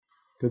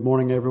Good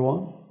morning,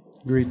 everyone.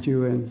 Greet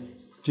you in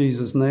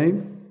Jesus'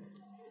 name.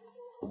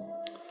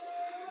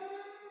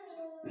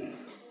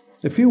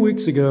 A few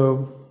weeks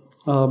ago,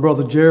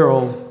 Brother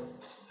Gerald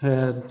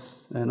had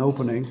an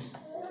opening,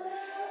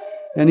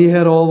 and he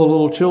had all the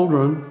little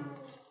children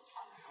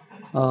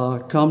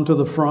come to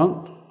the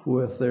front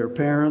with their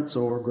parents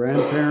or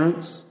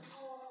grandparents,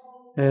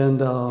 and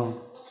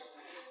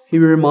he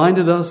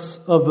reminded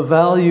us of the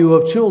value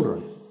of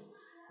children.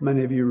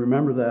 Many of you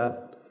remember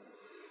that.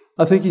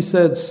 I think he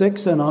said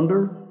 6 and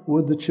under.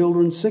 Would the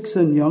children 6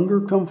 and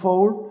younger come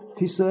forward,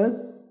 he said.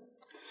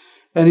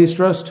 And he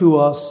stressed to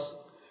us,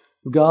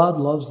 God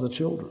loves the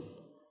children.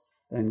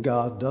 And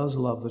God does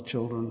love the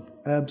children.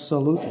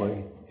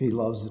 Absolutely, He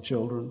loves the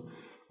children.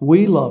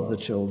 We love the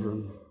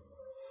children.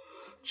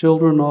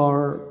 Children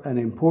are an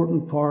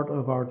important part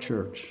of our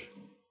church.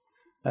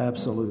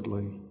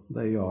 Absolutely,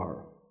 they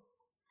are.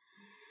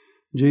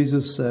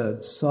 Jesus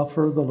said,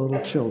 "Suffer the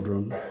little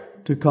children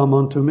to come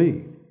unto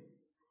me."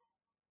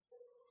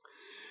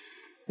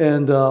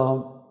 And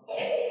I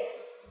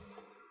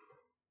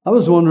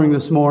was wondering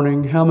this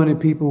morning how many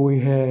people we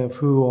have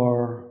who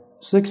are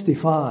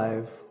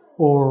 65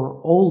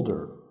 or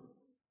older.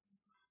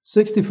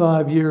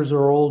 65 years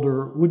or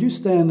older. Would you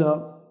stand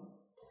up?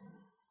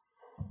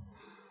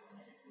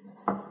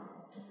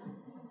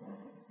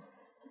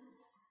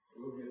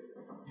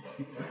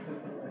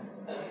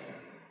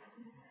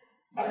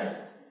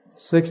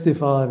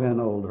 "65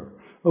 and older."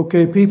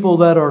 Okay, people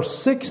that are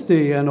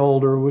 60 and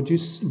older, would you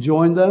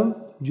join them?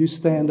 Would you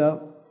stand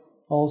up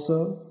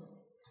also?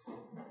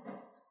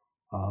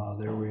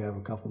 There we have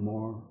a couple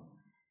more.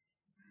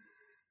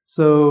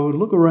 So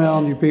look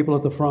around, you people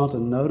at the front,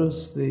 and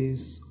notice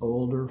these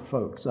older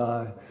folks.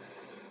 I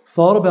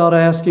thought about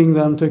asking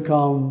them to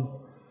come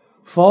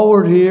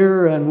forward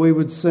here and we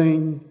would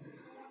sing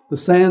 "The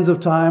Sands of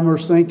Time Are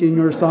Sinking"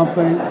 or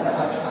something.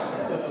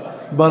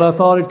 But I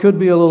thought it could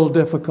be a little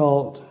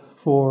difficult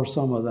for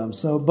some of them.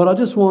 But I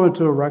just wanted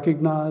to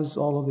recognize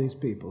all of these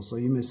people. So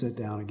you may sit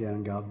down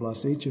again. God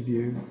bless each of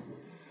you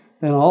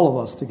and all of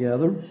us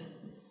together.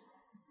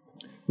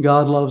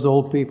 God loves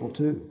old people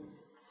too.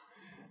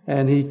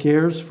 And He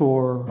cares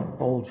for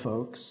old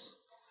folks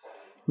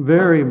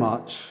very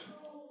much.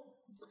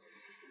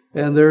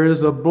 And there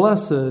is a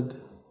blessed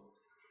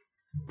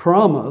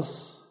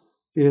promise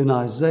in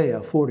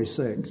Isaiah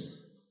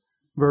 46,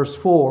 verse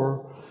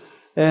 4.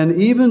 "And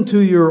even to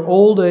your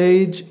old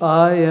age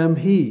I am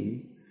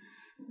He,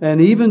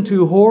 and even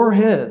to hoar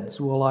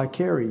heads will I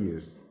carry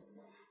you.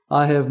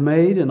 I have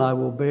made and I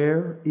will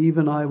bear,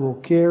 even I will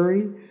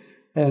carry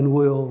and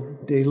will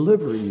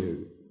deliver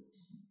you."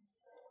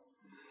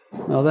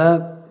 Now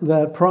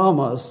that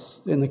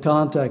promise in the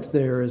context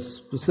there is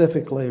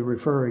specifically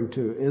referring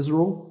to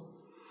Israel,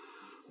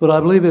 but I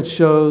believe it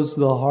shows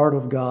the heart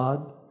of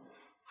God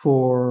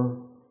for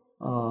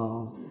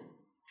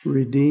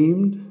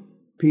redeemed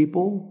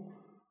people,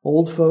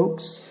 old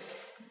folks.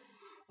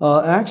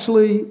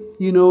 Actually,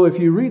 if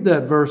you read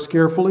that verse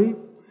carefully,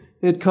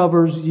 it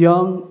covers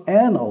young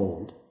and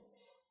old.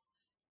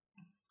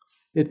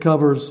 It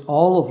covers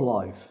all of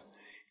life,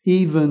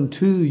 even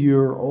to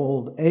your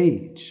old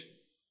age,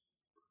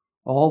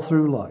 all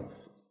through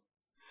life.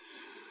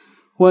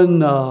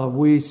 When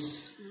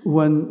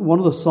one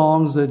of the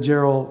songs that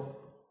Gerald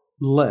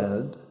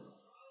led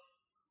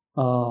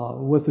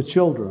with the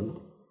children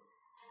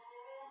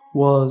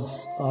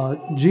was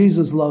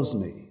 "Jesus Loves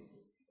Me."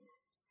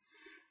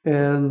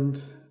 And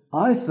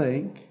I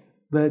think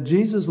that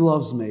 "Jesus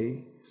Loves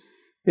Me"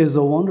 is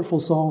a wonderful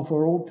song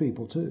for old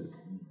people too.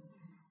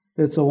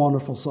 It's a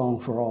wonderful song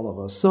for all of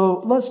us.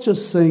 So let's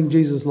just sing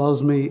 "Jesus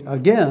Loves Me"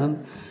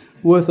 again,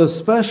 with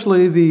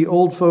especially the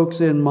old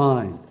folks in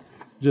mind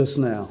just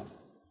now.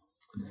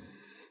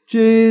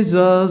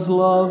 Jesus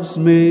loves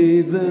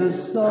me,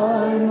 this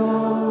I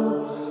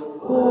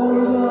know, for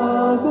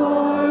the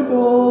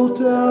Bible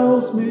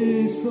tells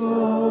me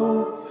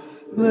so.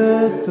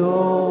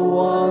 Little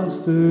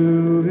ones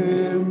to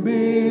Him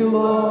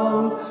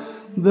belong.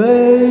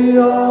 They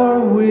are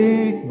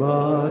weak,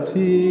 but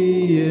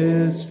He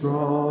is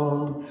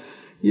strong.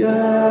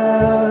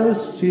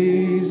 Yes,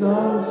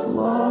 Jesus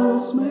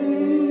loves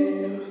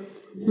me.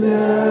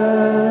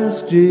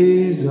 Yes,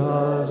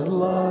 Jesus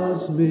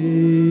loves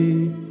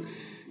me.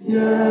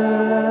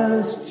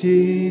 Yes,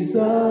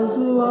 Jesus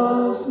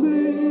loves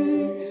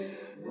me.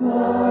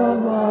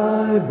 The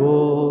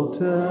Bible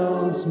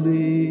tells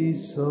me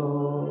so.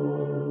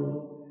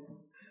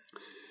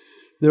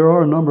 There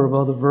are a number of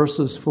other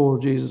verses for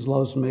 "Jesus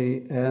Loves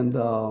Me," and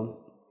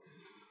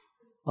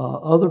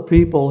other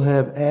people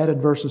have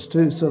added verses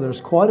too, so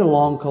there's quite a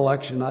long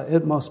collection.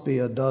 It must be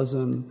a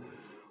dozen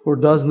or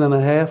dozen and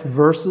a half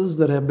verses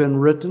that have been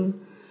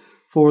written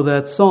for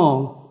that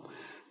song.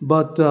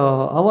 But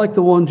I like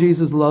the one,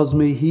 "Jesus loves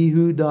me, He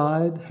who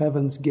died,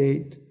 heaven's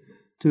gate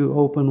to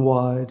open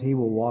wide. He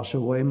will wash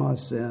away my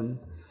sin.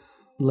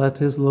 Let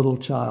His little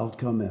child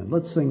come in."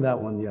 Let's sing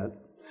that one yet.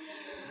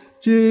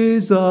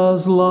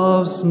 Jesus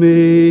loves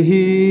me,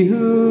 He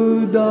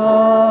who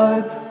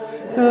died,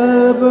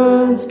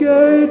 heaven's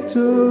gate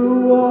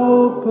to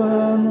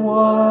open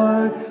wide.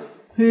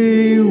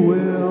 He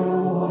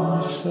will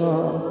wash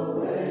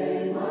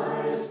away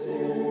my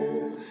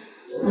sin.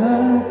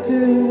 Let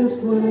His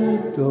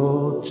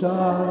little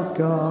child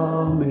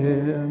come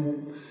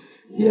in.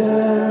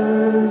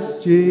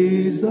 Yes,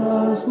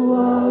 Jesus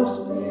loves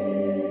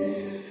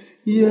me.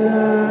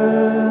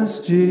 Yes,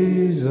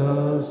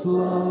 Jesus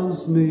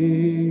loves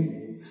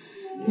me.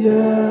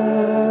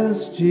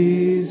 Yes,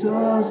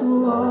 Jesus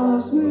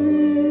loves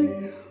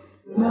me.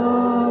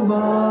 The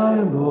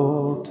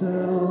Bible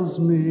tells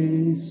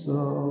me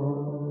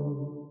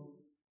so.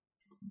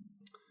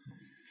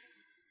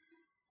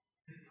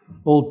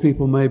 Old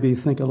people maybe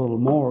think a little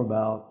more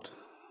about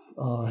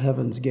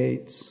heaven's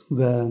gates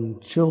than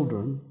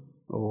children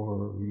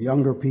or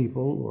younger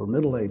people or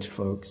middle-aged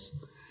folks.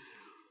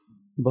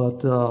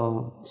 But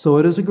so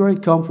it is a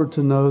great comfort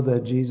to know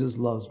that Jesus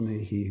loves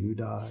me, He who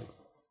died.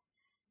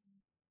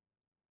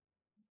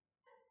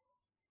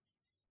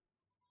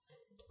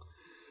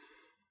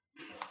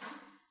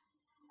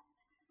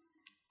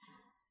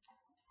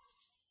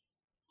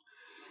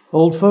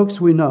 Old folks,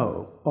 we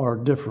know, are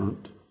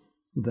different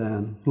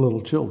than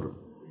little children.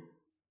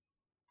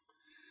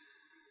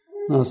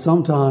 Now,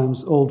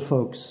 sometimes old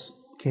folks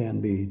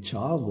can be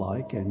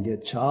childlike and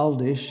get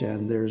childish,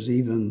 and there's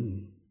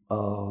even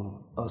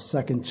a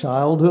second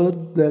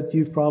childhood that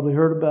you've probably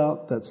heard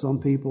about, that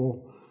some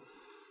people,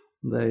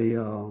 they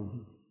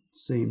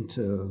seem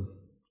to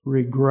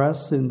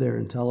regress in their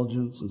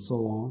intelligence and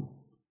so on.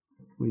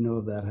 We know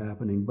of that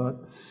happening, but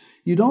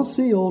you don't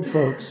see old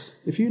folks,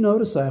 if you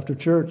notice after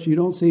church, you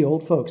don't see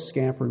old folks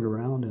scampering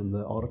around in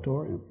the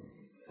auditorium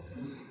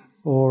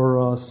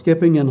or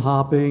skipping and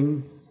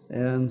hopping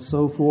and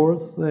so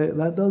forth.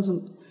 That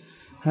doesn't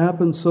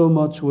happen so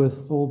much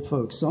with old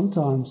folks.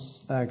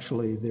 Sometimes,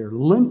 actually, they're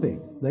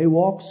limping. They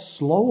walk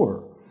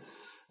slower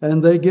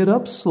and they get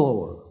up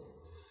slower.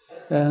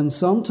 And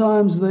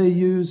sometimes they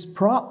use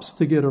props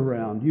to get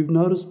around. You've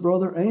noticed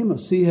Brother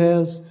Amos, he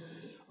has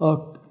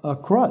a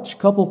crutch,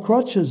 couple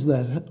crutches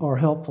that are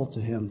helpful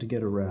to him to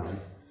get around.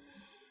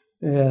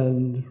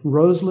 And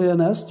Rosalie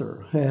and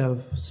Esther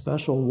have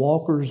special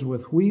walkers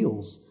with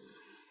wheels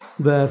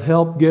that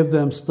help give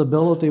them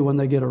stability when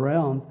they get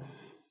around.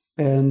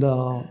 And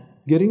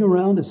getting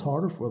around is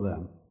harder for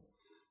them.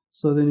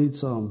 So they need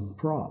some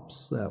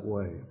props that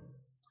way.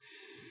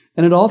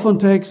 And it often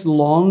takes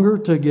longer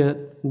to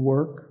get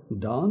work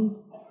done.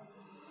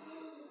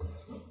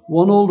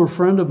 One older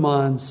friend of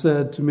mine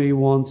said to me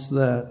once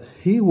that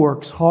he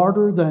works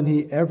harder than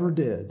he ever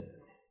did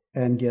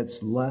and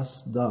gets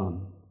less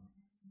done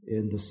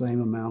in the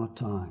same amount of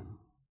time.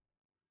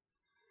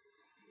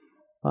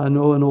 I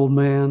know an old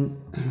man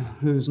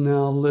who's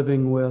now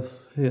living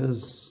with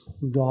his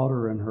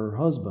daughter and her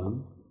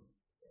husband,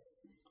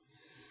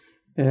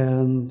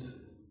 and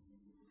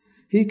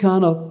he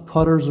kind of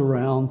putters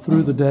around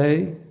through the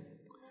day.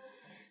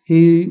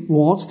 He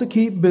wants to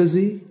keep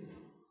busy.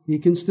 He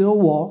can still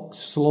walk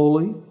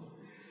slowly.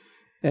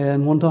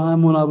 And one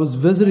time when I was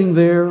visiting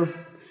there,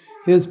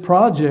 his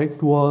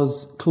project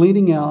was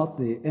cleaning out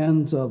the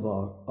ends of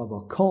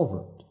a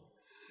culvert.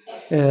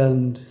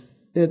 And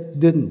it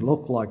didn't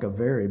look like a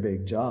very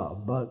big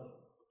job, but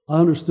I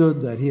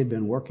understood that he had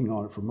been working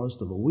on it for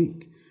most of a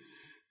week.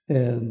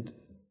 And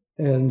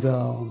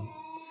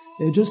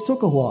it just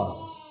took a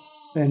while.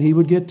 And he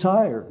would get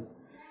tired.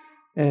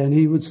 And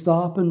he would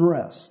stop and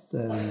rest.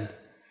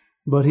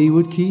 But he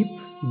would keep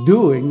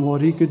doing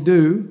what he could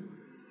do.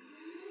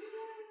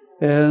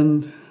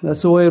 And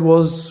that's the way it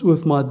was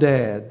with my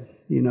dad.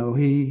 You know,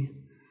 he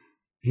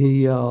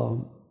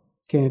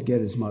can't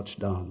get as much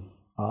done,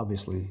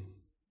 obviously,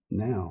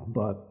 now.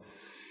 But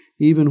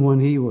even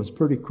when he was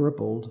pretty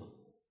crippled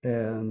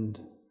and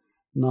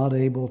not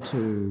able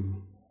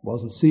to,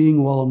 wasn't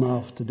seeing well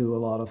enough to do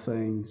a lot of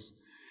things,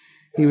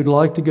 he would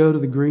like to go to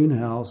the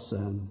greenhouse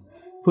and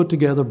put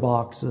together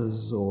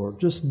boxes or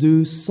just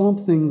do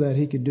something that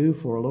he could do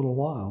for a little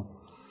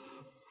while.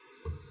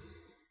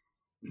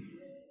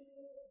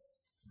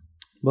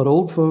 But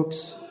old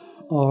folks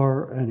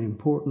are an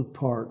important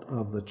part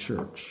of the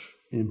church,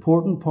 an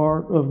important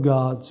part of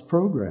God's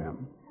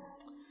program.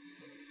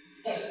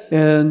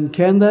 And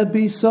can that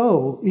be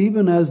so,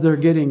 even as they're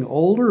getting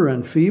older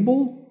and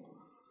feeble?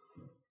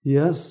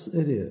 Yes,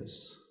 it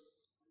is.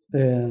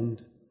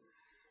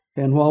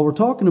 And while we're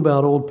talking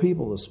about old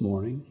people this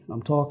morning,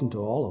 I'm talking to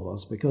all of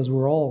us because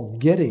we're all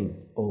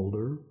getting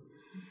older.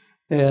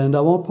 And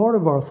I want part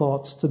of our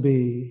thoughts to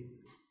be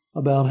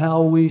about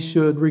how we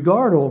should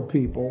regard old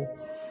people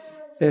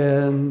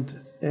and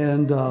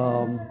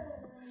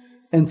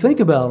think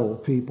about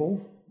old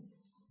people.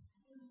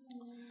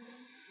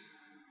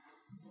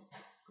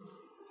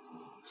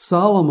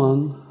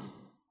 Solomon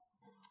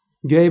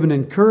gave an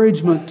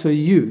encouragement to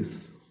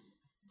youth.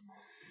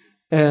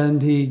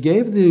 And he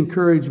gave the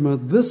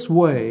encouragement this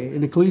way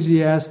in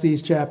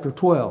Ecclesiastes chapter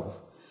 12.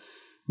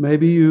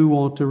 Maybe you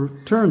want to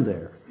turn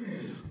there.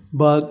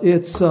 But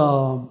it's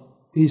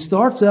he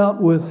starts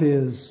out with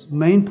his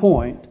main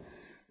point,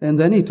 and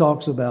then he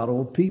talks about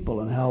old people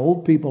and how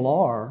old people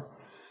are.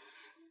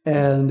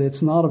 And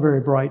it's not a very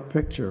bright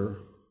picture,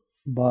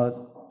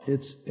 but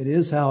it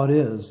is how it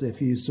is.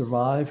 If you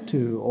survive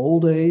to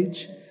old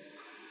age,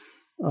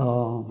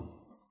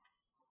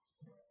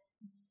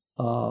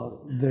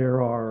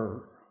 there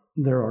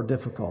are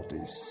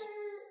difficulties.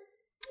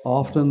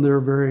 Often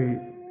they're very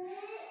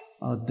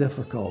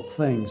difficult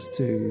things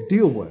to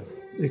deal with.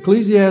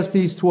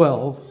 Ecclesiastes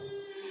 12,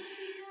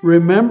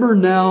 remember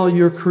now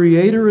your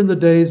Creator in the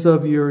days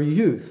of your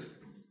youth,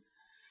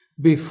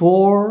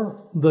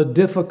 before the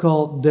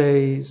difficult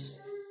days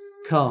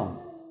come,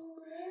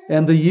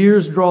 and the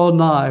years draw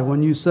nigh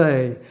when you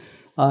say,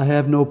 I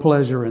have no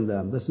pleasure in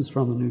them. This is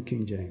from the New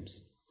King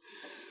James.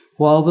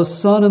 While the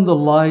sun and the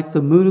light,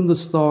 the moon and the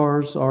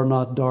stars are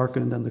not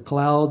darkened, and the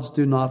clouds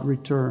do not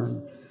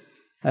return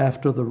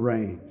after the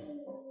rain.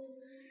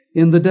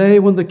 In the day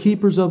when the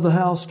keepers of the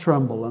house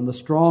tremble, and the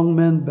strong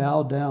men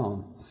bow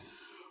down,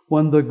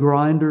 when the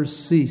grinders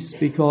cease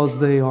because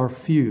they are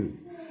few,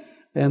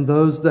 and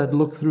those that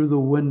look through the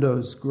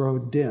windows grow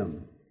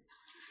dim,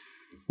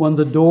 when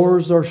the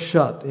doors are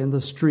shut in the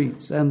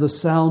streets, and the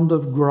sound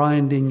of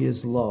grinding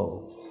is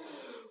low,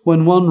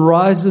 when one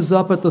rises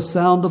up at the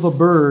sound of a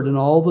bird, and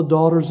all the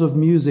daughters of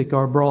music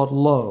are brought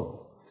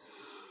low.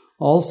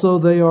 Also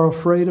they are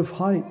afraid of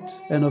height,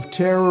 and of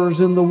terrors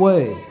in the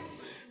way.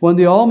 When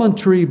the almond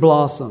tree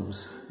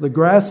blossoms, the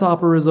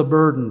grasshopper is a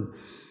burden,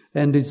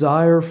 and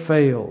desire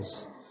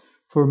fails,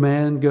 for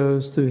man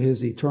goes to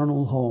his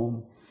eternal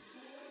home,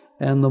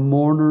 and the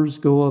mourners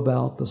go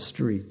about the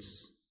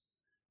streets.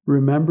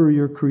 Remember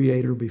your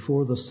Creator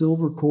before the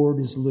silver cord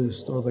is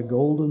loosed, or the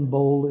golden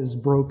bowl is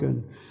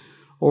broken,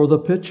 or the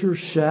pitcher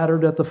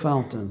shattered at the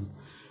fountain,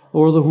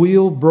 or the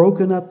wheel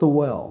broken at the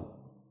well.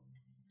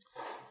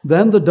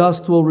 Then the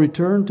dust will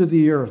return to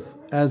the earth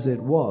as it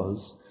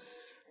was,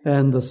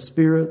 and the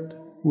spirit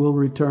will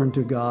return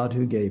to God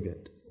who gave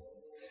it.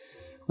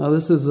 Now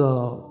this is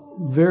a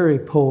very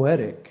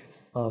poetic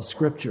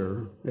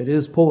scripture. It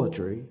is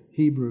poetry,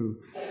 Hebrew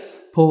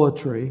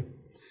poetry,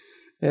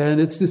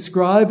 and it's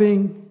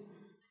describing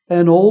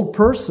an old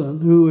person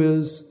who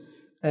is,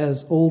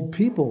 as old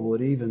people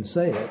would even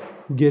say it,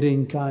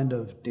 getting kind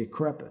of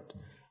decrepit.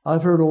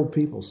 I've heard old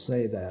people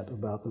say that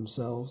about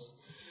themselves,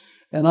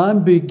 and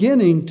I'm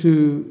beginning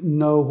to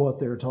know what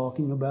they're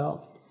talking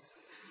about.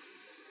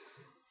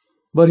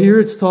 But here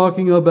it's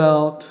talking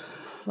about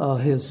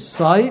his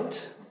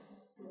sight.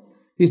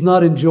 He's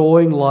not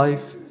enjoying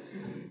life.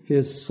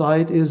 His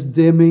sight is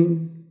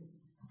dimming,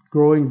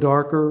 growing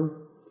darker,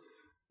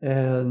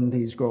 and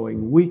he's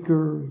growing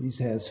weaker.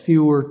 He has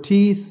fewer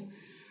teeth.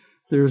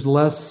 There's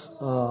less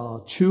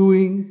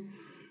chewing,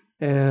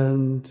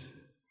 and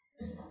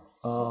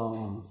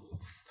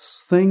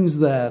things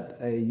that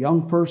a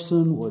young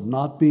person would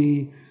not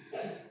be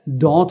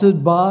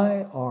daunted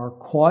by are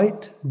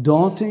quite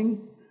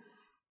daunting.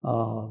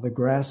 The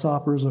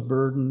grasshopper's a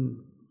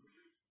burden,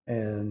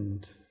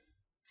 and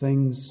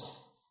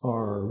things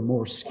are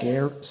more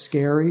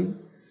scary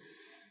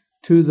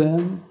to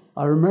them.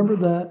 I remember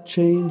that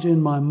change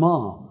in my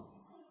mom,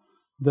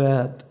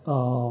 that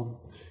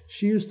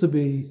she used to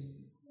be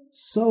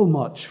so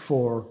much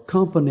for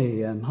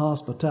company and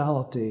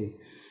hospitality,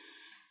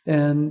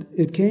 and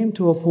it came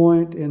to a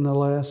point in the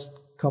last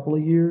couple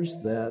of years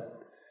that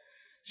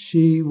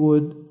she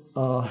would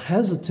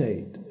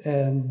hesitate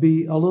and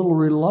be a little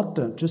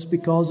reluctant just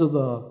because of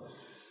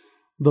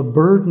the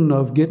burden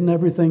of getting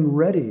everything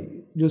ready.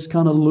 Just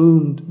kind of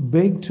loomed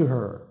big to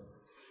her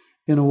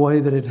in a way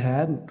that it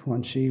hadn't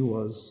when she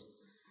was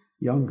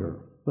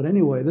younger. But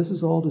anyway, this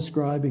is all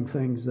describing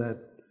things that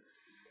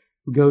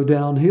go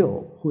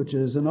downhill, which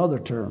is another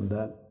term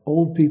that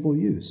old people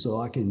use,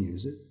 so I can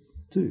use it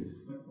too.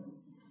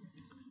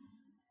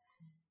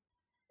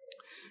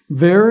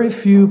 Very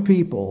few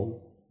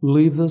people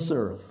leave this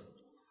earth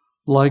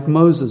like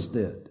Moses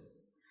did.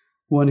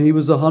 When he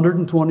was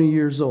 120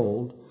 years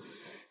old,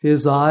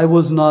 his eye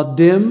was not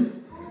dim,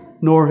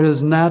 nor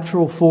his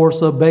natural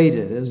force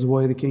abated, is the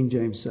way the King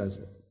James says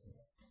it.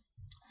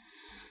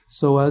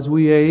 So as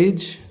we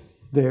age,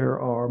 there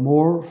are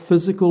more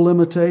physical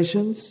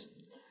limitations,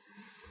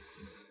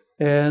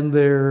 but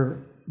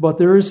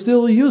there is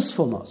still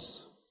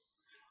usefulness.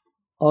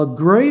 A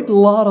great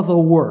lot of the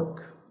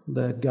work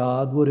that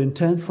God would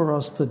intend for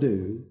us to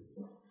do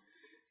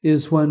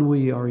is when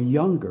we are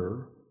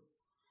younger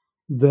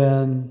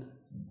than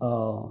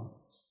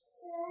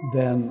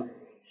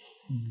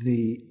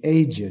the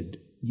aged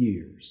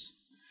years.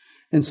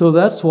 And so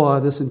that's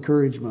why this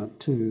encouragement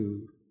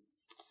to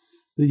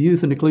the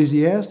youth in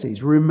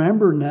Ecclesiastes,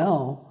 remember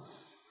now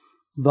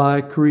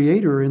thy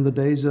Creator in the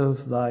days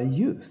of thy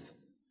youth.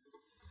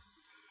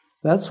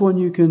 That's when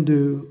you can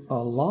do a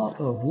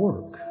lot of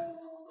work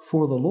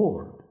for the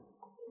Lord.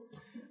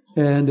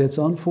 And it's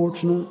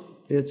unfortunate,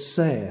 it's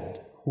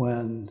sad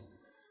when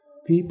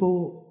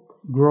people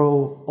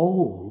grow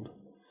old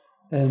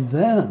and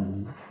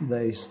then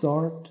they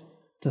start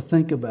to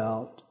think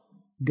about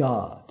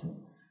God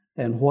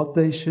and what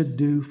they should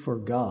do for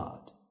God.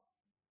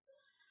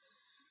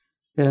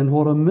 And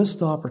what a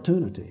missed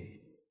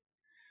opportunity.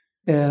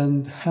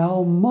 And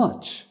how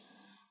much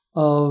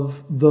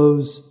of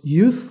those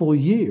youthful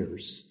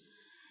years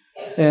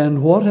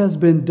and what has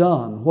been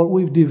done, what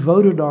we've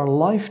devoted our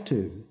life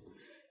to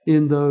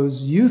in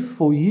those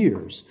youthful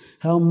years,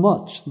 how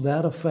much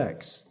that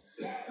affects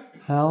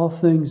how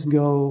things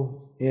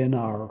go in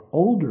our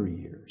older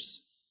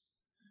years,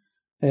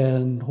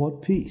 and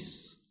what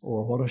peace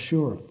or what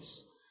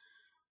assurance,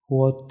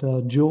 what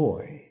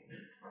joy,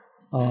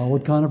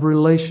 what kind of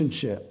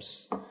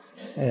relationships,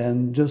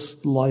 and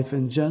just life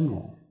in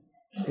general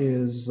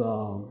is.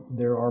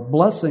 There are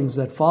blessings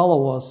that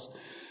follow us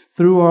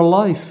through our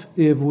life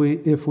if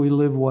we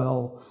live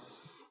well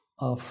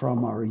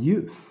from our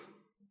youth.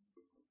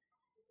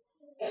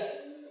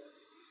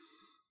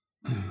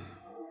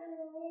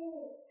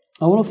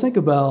 I want to think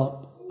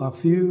about a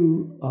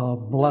few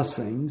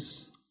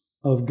blessings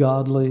of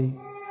godly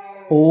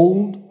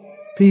old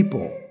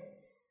people.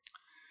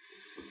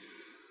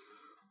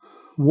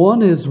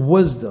 One is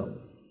wisdom.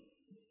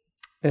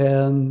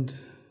 And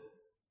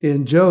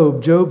in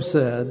Job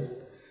said,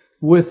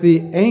 with the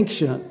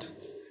ancient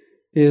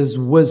is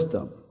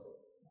wisdom,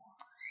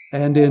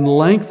 and in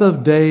length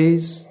of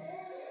days,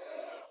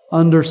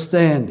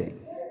 understanding.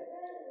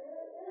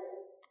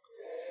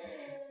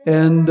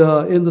 And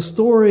in the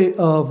story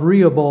of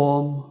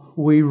Rehoboam,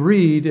 we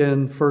read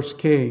in 1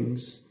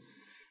 Kings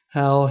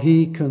how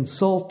he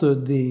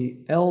consulted the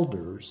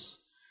elders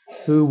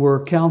who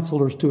were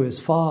counselors to his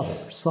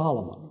father,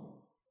 Solomon,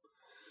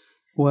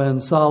 when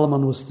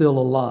Solomon was still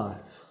alive.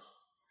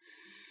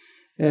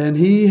 And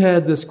he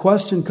had this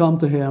question come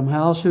to him: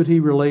 how should he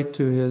relate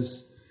to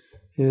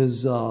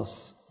his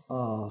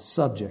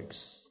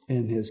subjects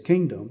in his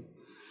kingdom?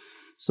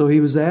 So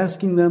he was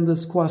asking them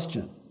this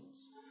question: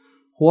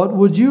 what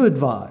would you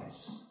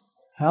advise?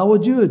 How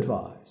would you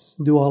advise?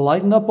 Do I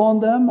lighten up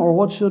on them, or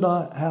what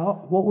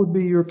would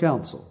be your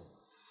counsel?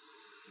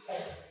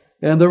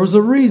 And there was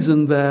a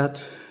reason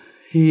that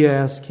he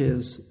asked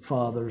his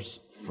father's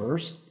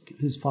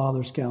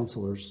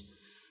counselors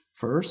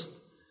first,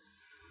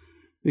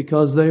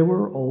 because they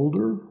were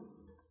older,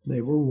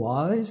 they were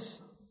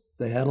wise,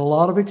 they had a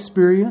lot of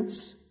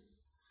experience.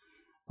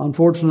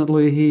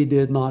 Unfortunately, he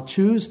did not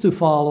choose to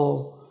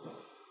follow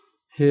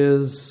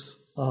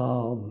his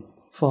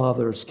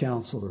father's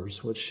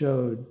counselors, which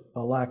showed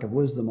a lack of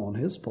wisdom on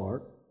his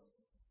part.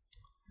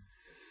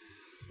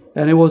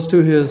 And it was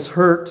to his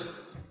hurt.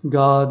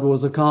 God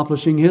was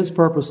accomplishing his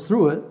purpose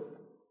through it.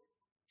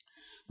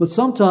 But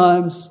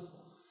sometimes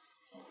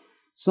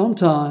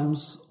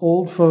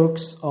old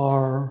folks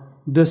are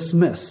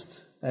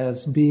dismissed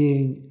as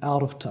being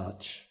out of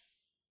touch,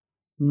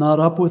 not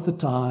up with the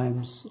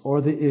times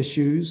or the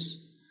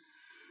issues.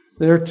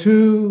 They're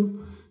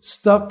too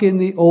stuck in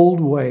the old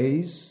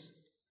ways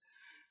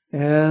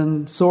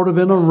and sort of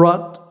in a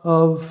rut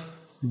of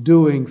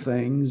doing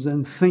things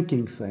and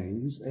thinking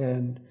things,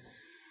 and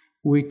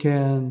we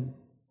can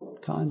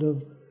kind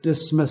of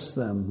dismiss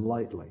them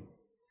lightly.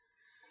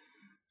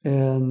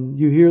 And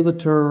you hear the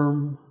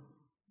term,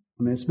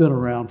 it's been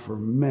around for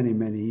many,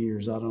 many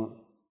years. I don't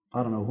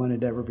know when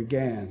it ever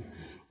began.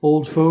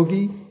 Old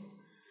fogey.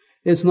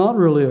 It's not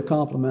really a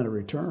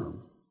complimentary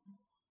term.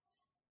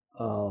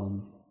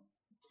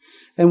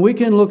 And we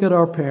can look at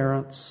our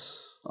parents.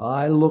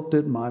 I looked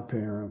at my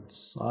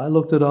parents. I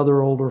looked at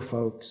other older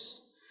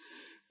folks.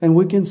 And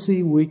we can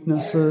see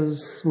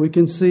weaknesses. We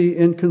can see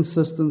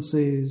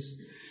inconsistencies.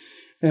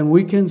 And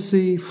we can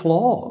see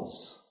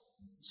flaws.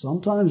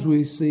 Sometimes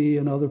we see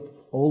in other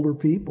older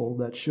people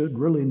that should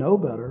really know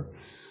better,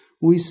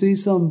 we see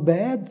some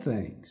bad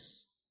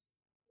things.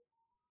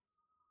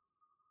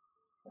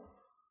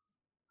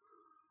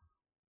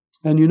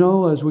 And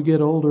as we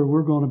get older,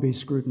 we're going to be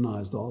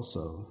scrutinized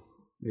also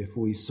if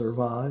we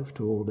survive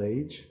to old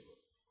age.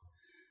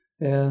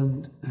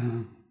 And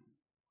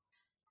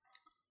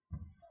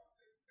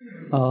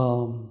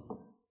I'm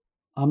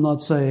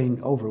not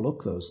saying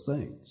overlook those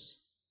things.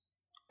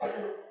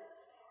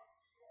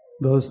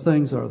 Those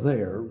things are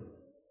there,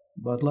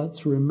 but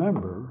let's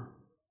remember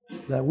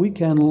that we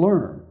can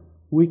learn.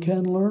 We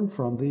can learn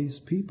from these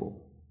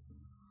people.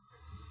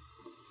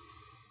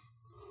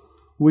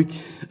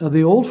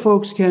 The old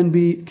folks can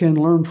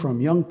learn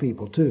from young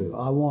people too.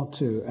 I want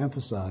to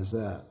emphasize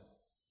that.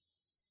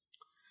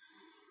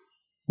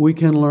 We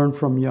can learn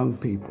from young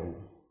people.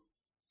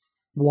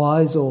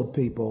 Wise old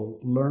people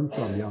learn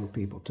from young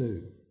people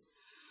too.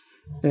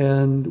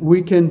 And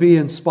we can be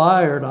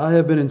inspired. I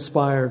have been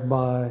inspired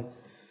by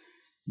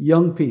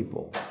young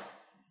people,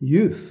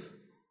 youth.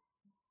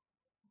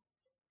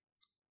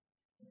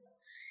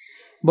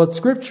 But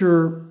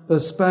Scripture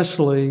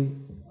especially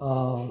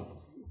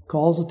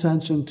calls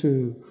attention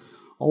to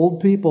old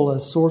people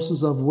as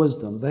sources of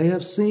wisdom. They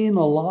have seen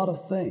a lot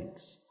of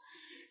things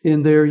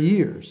in their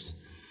years,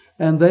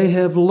 and they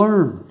have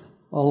learned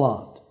a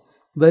lot.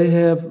 They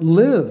have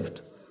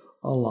lived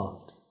a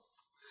lot.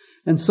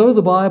 And so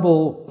the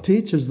Bible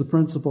teaches the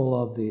principle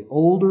of the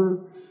older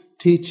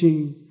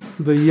teaching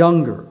the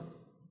younger.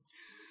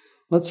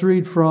 Let's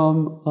read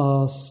from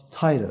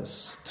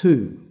Titus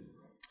 2,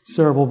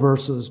 several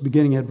verses,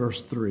 beginning at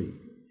verse 3.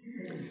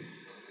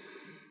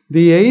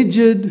 The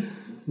aged,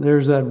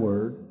 there's that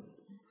word,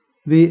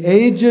 The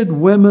aged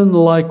women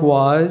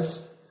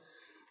likewise,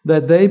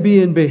 that they be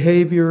in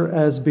behavior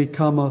as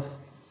becometh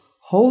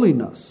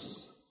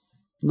holiness,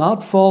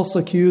 not false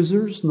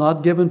accusers,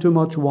 not given to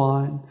much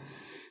wine,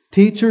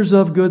 teachers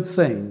of good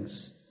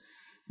things,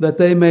 that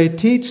they may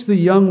teach the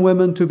young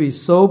women to be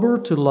sober,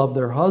 to love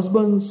their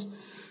husbands,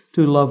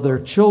 to love their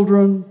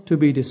children, to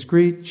be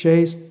discreet,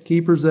 chaste,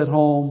 keepers at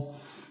home,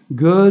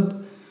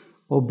 good,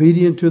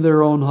 obedient to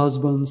their own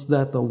husbands,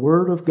 that the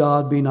word of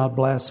God be not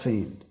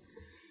blasphemed.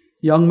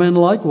 Young men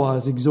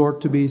likewise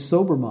exhort to be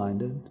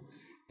sober-minded,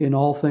 in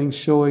all things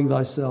showing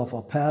thyself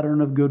a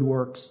pattern of good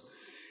works,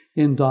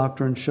 in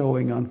doctrine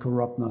showing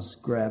uncorruptness,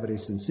 gravity,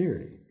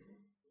 sincerity.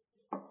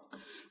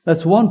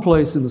 That's one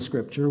place in the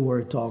Scripture where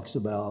it talks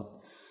about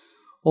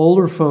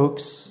older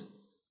folks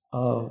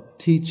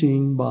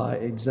teaching by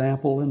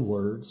example and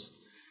words,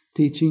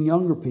 teaching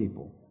younger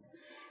people.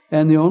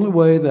 And the only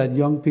way that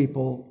younger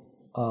people,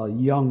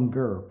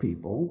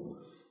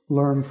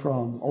 learn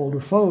from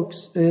older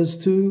folks is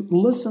to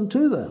listen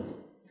to them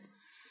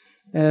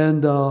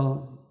and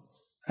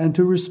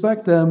to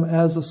respect them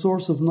as a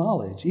source of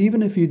knowledge.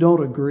 Even if you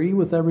don't agree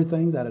with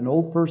everything that an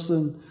old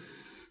person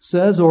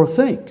says or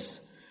thinks,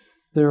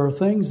 there are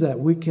things that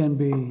we can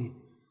be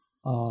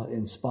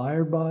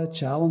inspired by,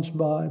 challenged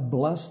by,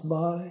 blessed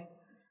by,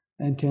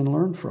 and can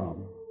learn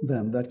from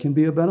them that can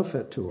be a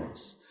benefit to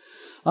us.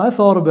 I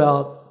thought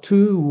about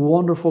two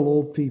wonderful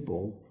old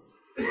people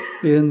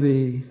in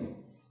the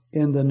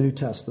New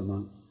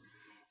Testament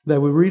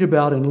that we read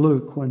about in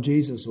Luke when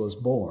Jesus was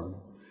born,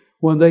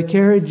 when they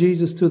carried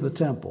Jesus to the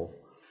temple.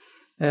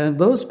 And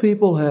those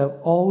people have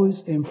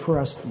always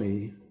impressed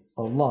me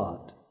a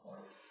lot.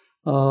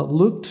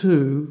 Luke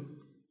 2,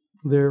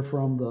 they're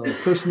from the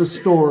Christmas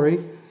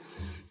story,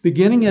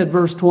 beginning at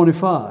verse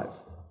 25.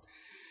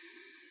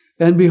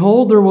 And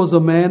behold, there was a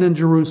man in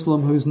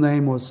Jerusalem whose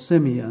name was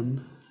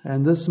Simeon,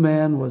 and this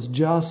man was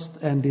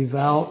just and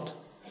devout,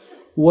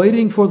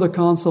 waiting for the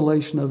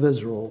consolation of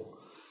Israel,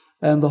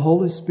 and the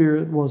Holy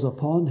Spirit was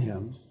upon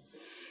him.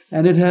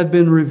 And it had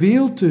been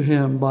revealed to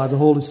him by the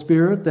Holy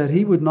Spirit that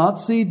he would not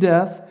see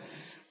death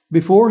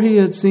before he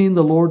had seen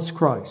the Lord's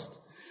Christ.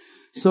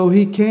 So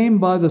he came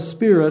by the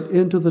Spirit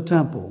into the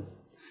temple.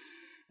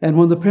 And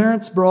when the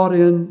parents brought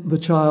in the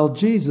child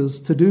Jesus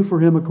to do for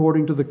him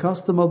according to the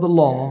custom of the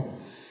law,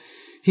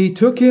 he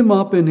took him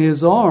up in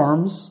his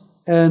arms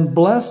and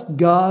blessed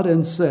God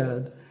and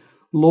said,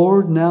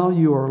 Lord, now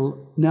you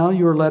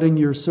are letting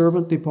your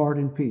servant depart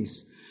in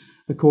peace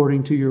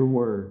according to your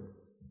word.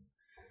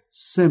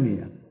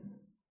 Simeon.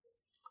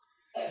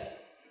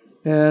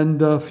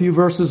 And a few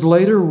verses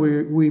later,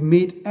 we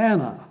meet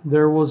Anna.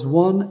 There was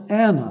one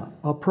Anna,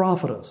 a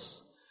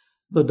prophetess,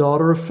 the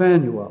daughter of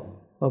Phanuel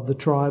of the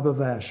tribe of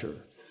Asher.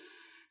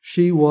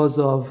 She was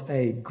of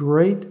a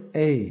great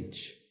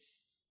age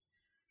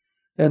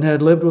and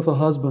had lived with a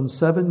husband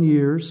 7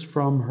 years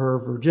from her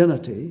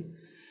virginity.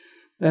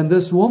 And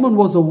this woman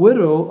was a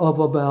widow of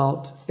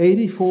about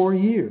 84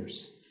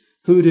 years,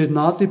 who did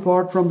not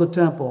depart from the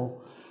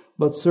temple,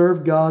 but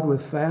served God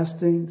with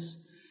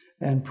fastings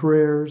and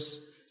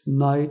prayers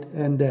night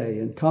and day.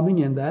 And coming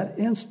in that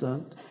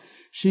instant,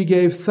 she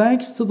gave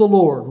thanks to the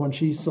Lord when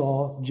she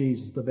saw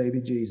Jesus, the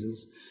baby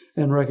Jesus,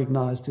 and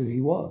recognized who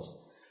he was.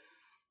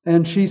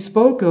 And she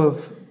spoke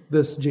of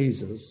this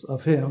Jesus,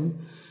 of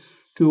him,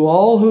 to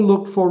all who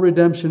looked for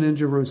redemption in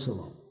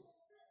Jerusalem.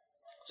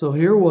 So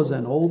here was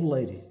an old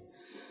lady.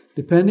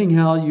 Depending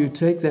how you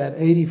take that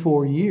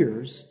 84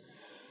 years,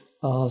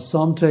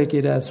 some take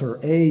it as her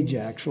age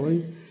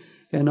actually,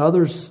 and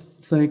others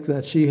think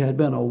that she had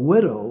been a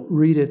widow,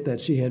 read it that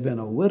she had been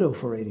a widow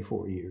for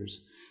 84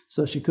 years.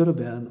 So she could have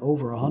been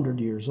over 100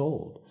 years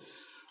old.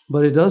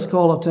 But it does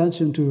call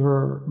attention to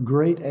her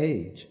great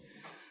age,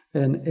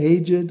 an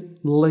aged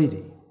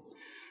lady.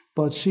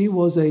 But she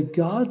was a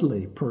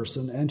godly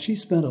person, and she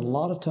spent a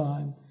lot of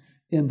time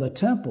in the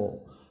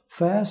temple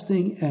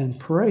fasting and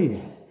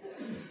praying.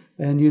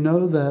 And you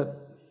know that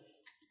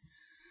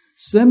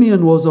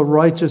Simeon was a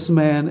righteous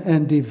man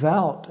and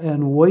devout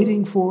and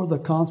waiting for the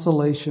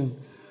consolation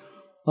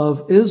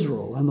of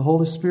Israel, and the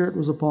Holy Spirit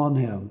was upon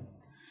him.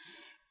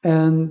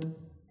 And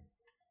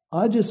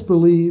I just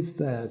believe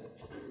that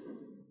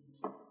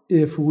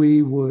if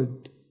we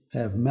would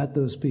have met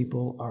those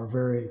people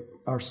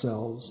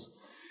ourselves,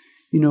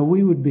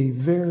 we would be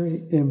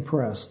very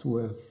impressed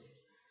with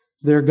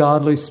their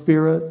godly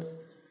spirit,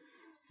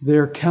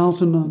 their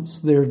countenance,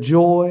 their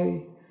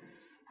joy,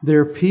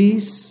 their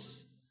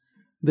peace,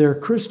 their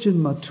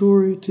Christian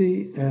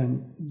maturity,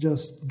 and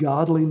just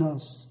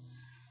godliness,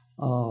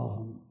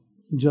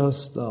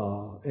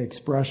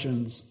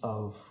 expressions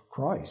of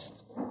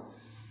Christ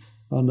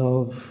and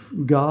of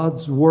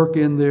God's work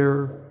in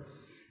their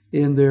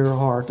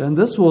heart. And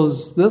these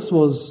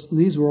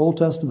were Old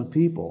Testament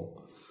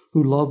people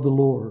who loved the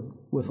Lord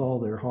with all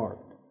their heart.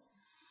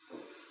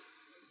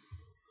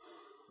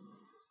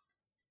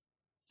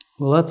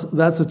 Well,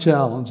 that's a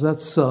challenge.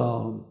 That's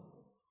old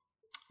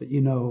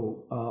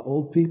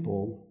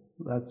people.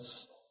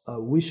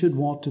 We should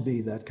want to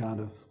be that kind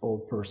of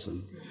old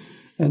person.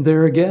 And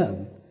there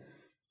again,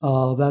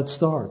 that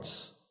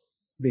starts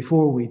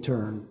before we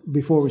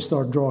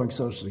start drawing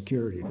Social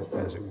Security,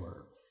 as it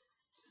were.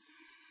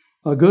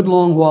 A good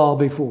long while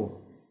before.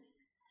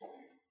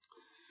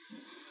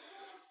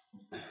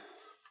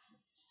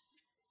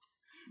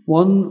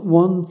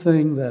 One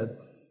thing that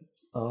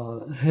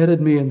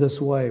headed me in this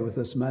way with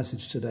this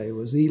message today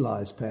was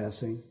Eli's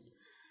passing.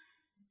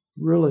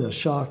 Really a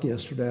shock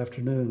yesterday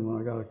afternoon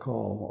when I got a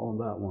call on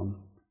that one.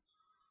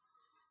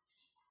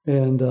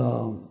 And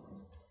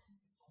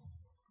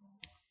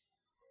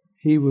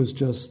he was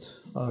just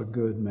a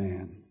good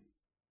man.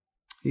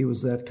 He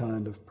was that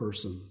kind of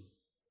person.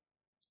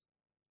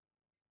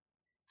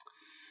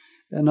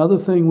 Another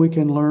thing we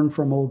can learn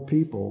from old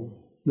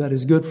people that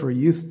is good for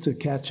youth to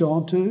catch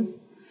on to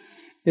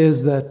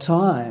is that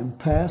time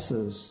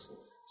passes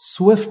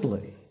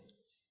swiftly.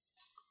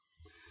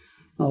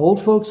 Now, old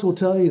folks will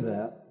tell you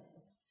that.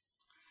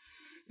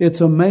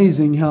 It's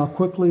amazing how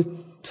quickly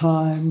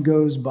time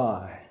goes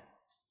by.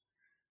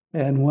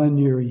 And when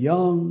you're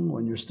young,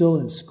 when you're still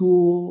in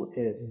school,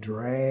 it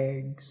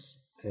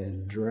drags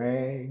and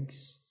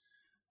drags.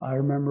 I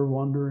remember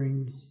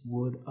wondering,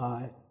 would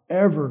I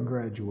ever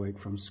graduate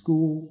from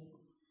school?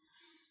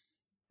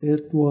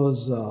 It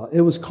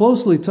was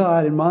closely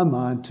tied in my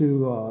mind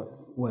to,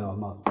 well,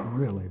 not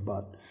really,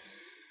 but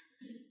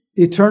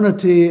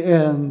eternity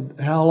and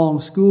how long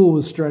school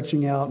was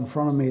stretching out in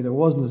front of me. There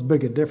wasn't as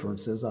big a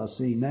difference as I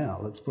see now,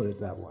 let's put it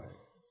that way.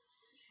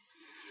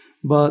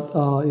 But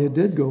it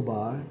did go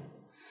by.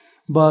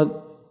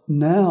 But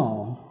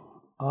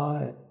now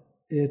I'm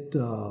at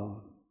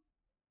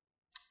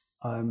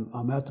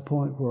the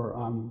point where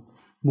I'm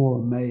more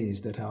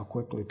amazed at how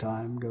quickly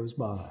time goes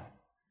by.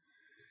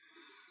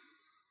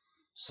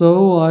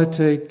 So I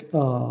take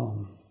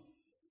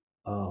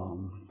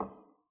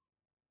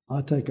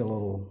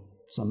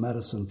some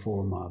medicine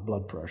for my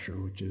blood pressure,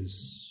 which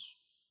is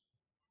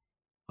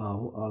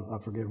I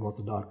forget what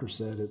the doctor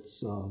said.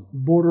 It's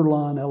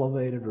borderline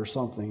elevated or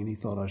something, and he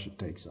thought I should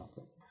take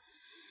something.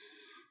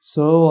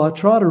 So I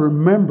try to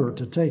remember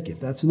to take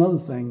it. That's another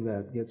thing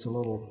that gets a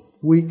little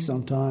weak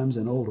sometimes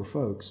in older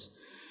folks.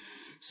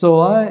 So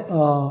I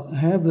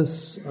have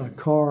this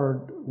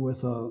card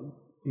with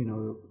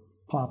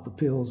pop the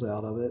pills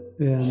out of it,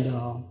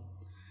 and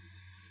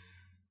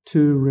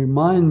to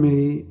remind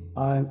me,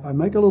 I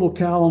make a little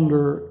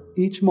calendar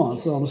each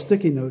month on a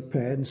sticky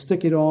notepad and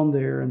stick it on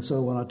there, and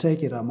so when I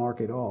take it, I mark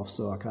it off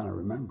so I kind of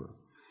remember.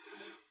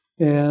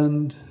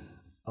 And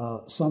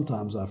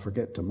sometimes I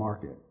forget to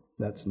mark it.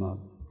 That's not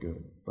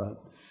good.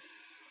 But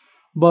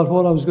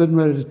what I was getting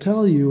ready to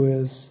tell you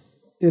is,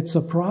 it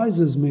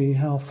surprises me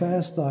how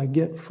fast I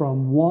get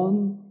from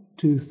 1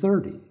 to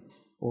 30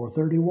 or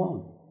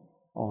 31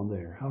 on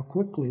there, how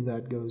quickly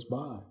that goes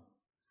by.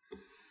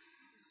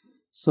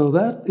 So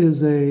that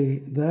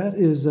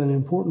is an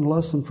important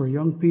lesson for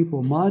young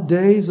people. My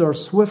days are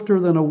swifter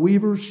than a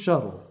weaver's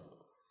shuttle,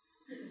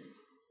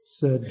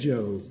 said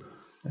Job.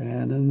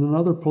 And in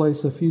another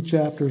place, a few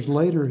chapters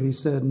later, he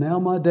said, now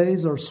my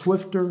days are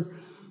swifter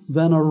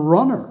than a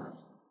runner.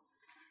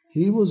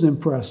 He was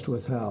impressed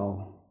with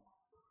how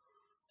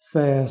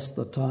fast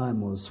the time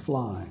was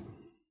flying.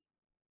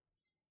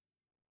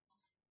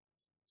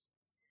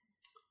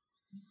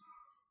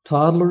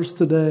 Toddlers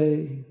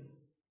today,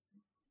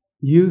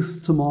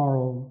 youth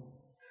tomorrow,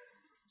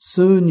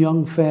 soon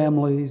young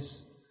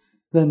families,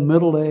 then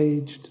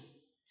middle-aged,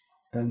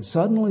 and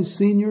suddenly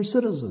senior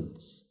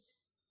citizens,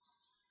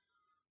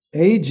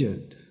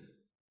 aged.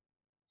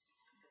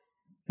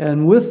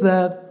 And with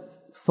that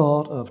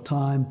thought of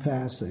time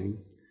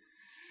passing,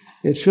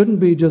 it shouldn't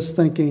be just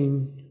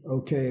thinking,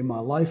 okay, my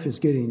life is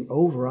getting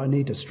over, I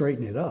need to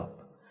straighten it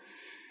up.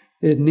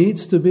 It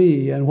needs to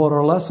be, and what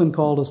our lesson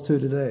called us to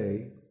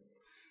today,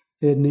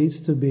 it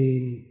needs to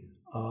be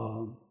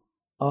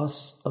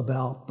us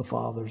about the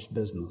Father's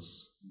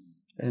business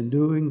and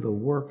doing the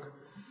work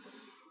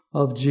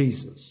of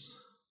Jesus.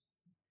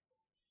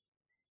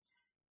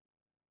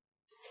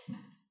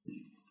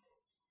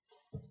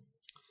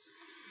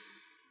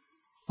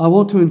 I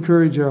want to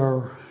encourage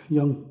our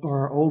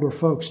older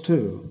folks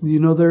too. You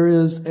know, there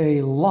is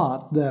a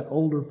lot that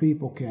older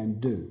people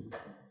can do,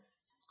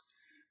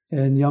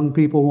 and young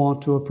people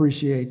want to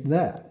appreciate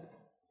that.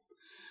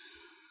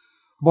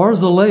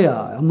 Barzillai,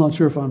 I'm not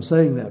sure if I'm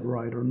saying that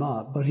right or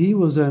not, but he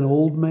was an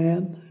old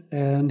man,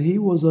 and he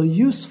was a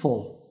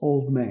useful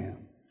old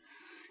man.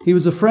 He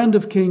was a friend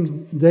of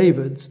King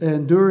David's,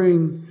 and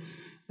during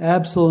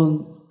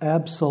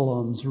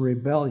Absalom's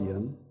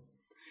rebellion,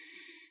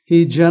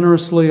 he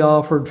generously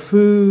offered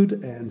food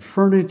and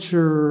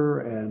furniture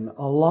and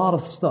a lot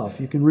of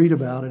stuff. You can read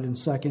about it in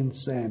 2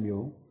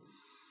 Samuel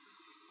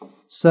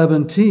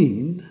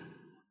 17,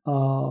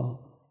 a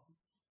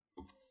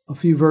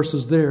few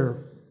verses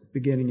there,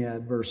 beginning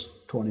at verse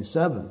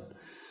 27.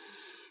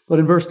 But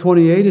in verse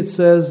 28 it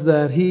says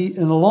that he,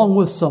 and along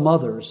with some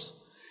others,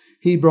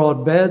 he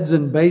brought beds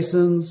and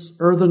basins,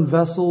 earthen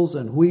vessels,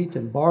 and wheat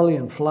and barley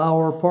and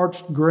flour,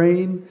 parched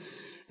grain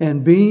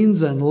and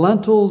beans and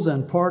lentils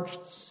and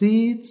parched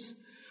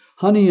seeds,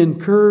 honey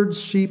and curds,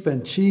 sheep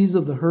and cheese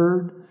of the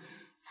herd,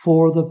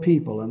 for the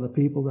people and the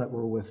people that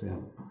were with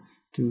him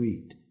to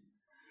eat.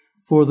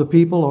 For the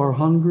people are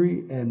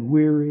hungry and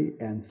weary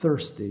and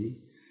thirsty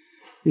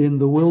in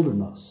the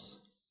wilderness.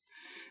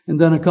 And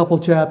then a couple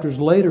chapters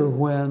later,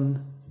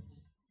 when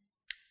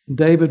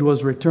David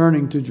was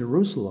returning to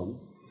Jerusalem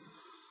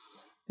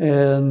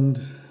and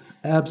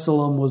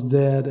Absalom was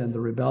dead and the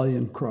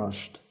rebellion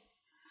crushed,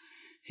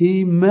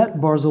 he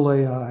met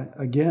Barzillai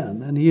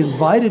again, and he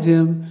invited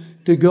him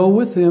to go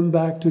with him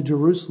back to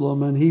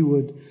Jerusalem, and he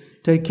would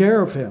take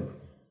care of him.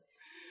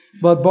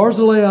 But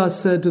Barzillai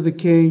said to the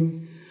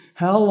king,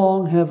 "How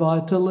long have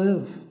I to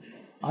live?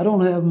 I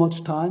don't have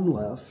much time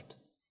left.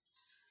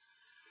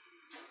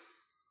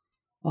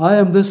 I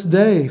am this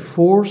day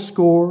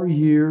 80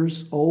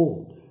 years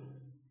old,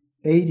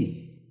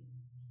 80.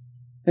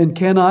 And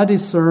can I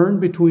discern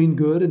between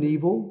good and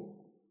evil?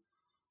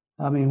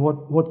 I mean,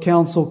 what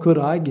counsel could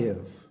I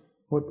give?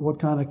 What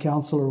kind of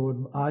counselor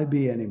would I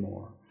be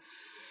anymore?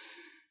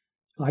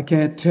 I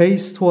can't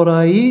taste what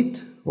I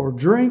eat or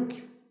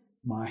drink.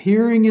 My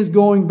hearing is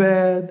going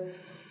bad.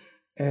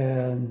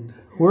 And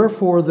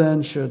wherefore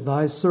then should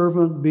thy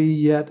servant be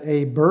yet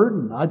a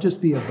burden? I'd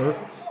just be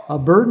a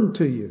burden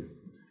to you."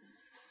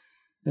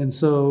 And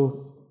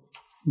so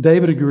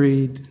David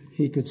agreed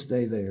he could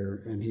stay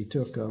there, and he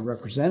took a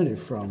representative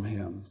from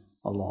him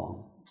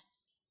along.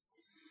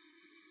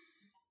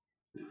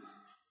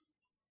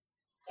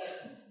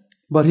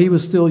 But he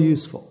was still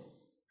useful.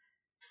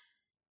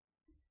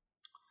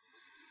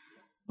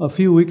 A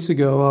few weeks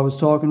ago, I was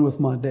talking with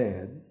my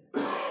dad,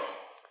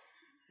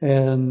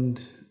 and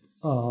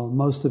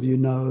most of you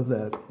know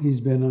that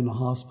he's been in a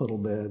hospital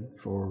bed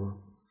for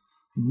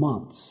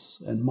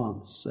months and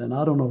months. And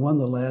I don't know when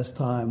the last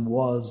time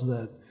was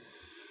that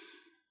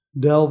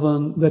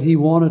he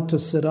wanted to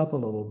sit up a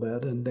little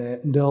bit,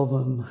 and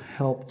Delvin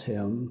helped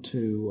him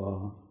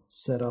to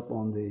sit up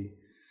on the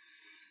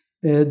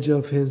edge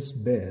of his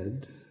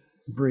bed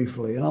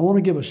briefly. And I want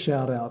to give a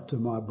shout out to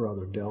my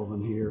brother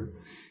Delvin here.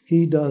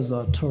 He does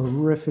a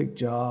terrific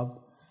job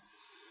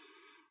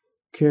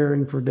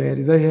caring for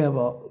Daddy. They have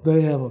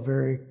a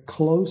very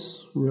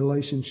close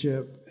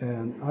relationship,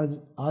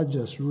 and I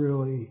just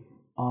really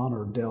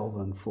honor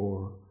Delvin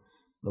for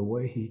the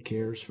way he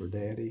cares for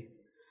Daddy.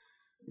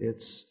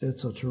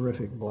 It's a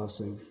terrific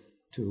blessing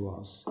to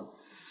us.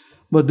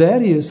 But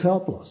Daddy is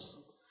helpless,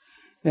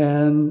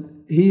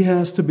 and he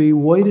has to be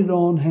waited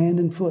on hand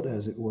and foot,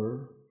 as it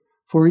were,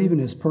 for even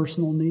his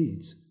personal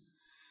needs.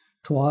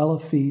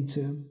 Twyla feeds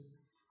him.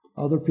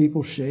 Other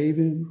people shave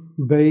him,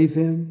 bathe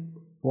him,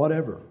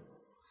 whatever.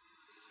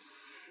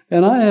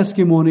 And I asked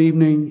him one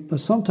evening,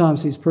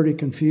 sometimes he's pretty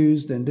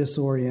confused and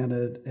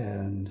disoriented,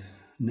 and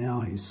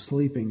now he's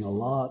sleeping a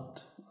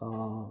lot,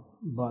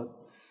 but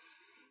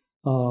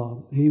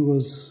he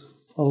was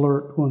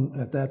alert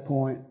at that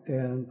point.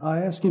 And I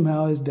asked him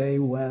how his day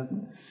went.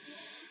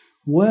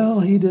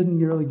 Well, he didn't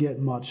really get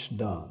much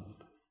done.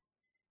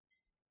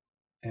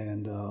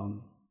 And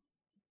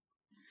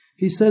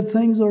he said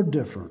things are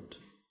different.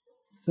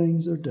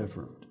 Things are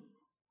different.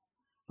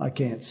 I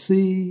can't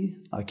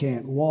see. I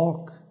can't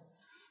walk.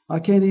 I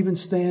can't even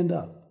stand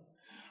up.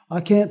 I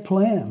can't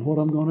plan what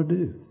I'm going to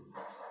do.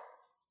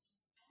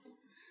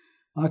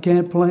 I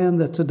can't plan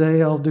that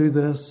today I'll do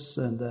this,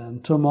 and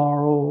then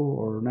tomorrow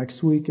or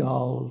next week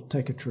I'll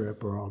take a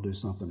trip or I'll do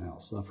something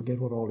else. I forget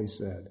what all he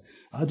said.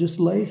 I just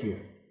lay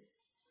here.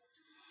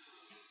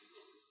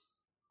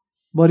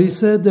 But he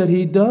said that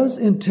he does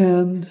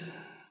intend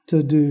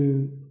to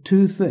do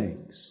 2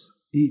 things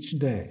each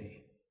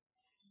day.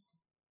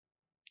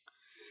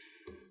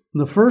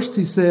 The first,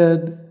 he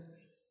said,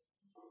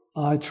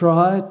 I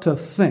try to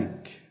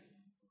think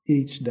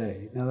each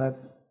day. Now that,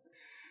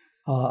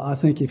 I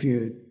think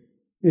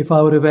if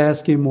I would have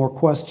asked him more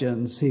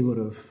questions, he would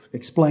have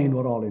explained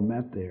what all he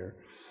meant there.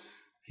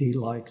 He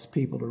likes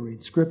people to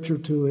read scripture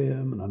to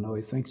him, and I know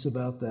he thinks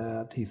about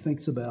that. He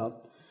thinks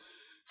about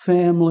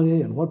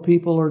family and what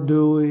people are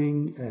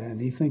doing, and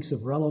he thinks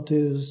of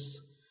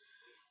relatives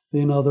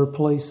in other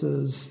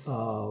places.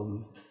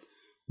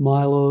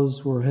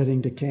 Milo's were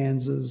heading to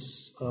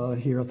Kansas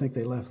here. I think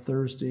they left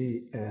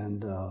Thursday,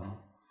 and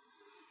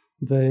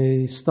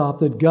they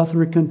stopped at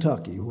Guthrie,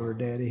 Kentucky, where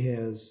Daddy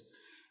has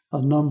a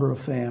number of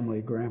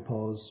family.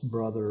 Grandpa's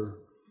brother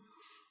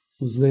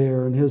was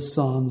there, and his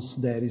sons,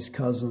 Daddy's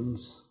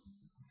cousins.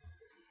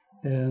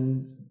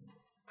 And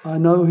I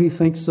know he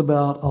thinks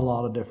about a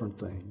lot of different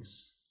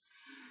things.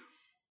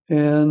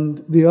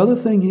 And the other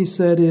thing he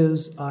said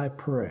is, I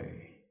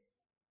pray.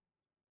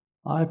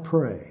 I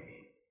pray.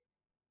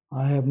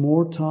 I have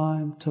more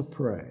time to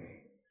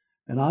pray.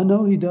 And I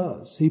know he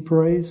does. He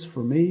prays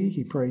for me.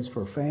 He prays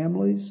for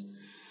families.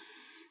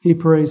 He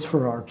prays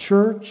for our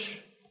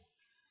church.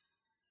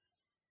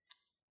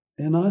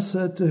 And I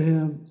said to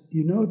him,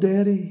 you know,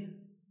 Daddy,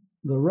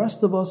 the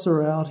rest of us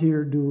are out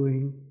here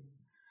doing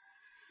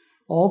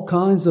all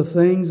kinds of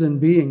things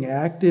and being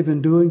active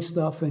and doing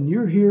stuff, and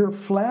you're here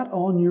flat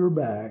on your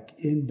back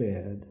in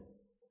bed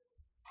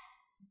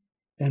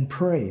and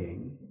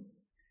praying.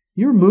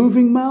 You're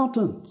moving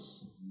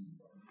mountains.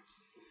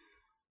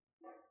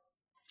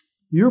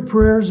 your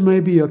prayers may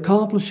be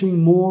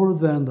accomplishing more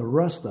than the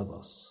rest of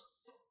us.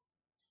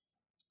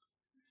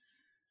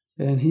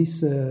 And he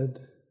said,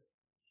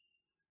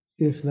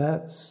 if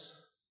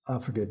that's, I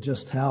forget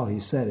just how he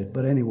said it,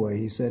 but anyway,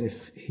 he said,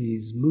 if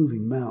he's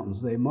moving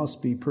mountains, they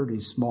must be pretty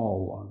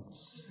small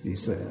ones, he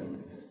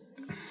said.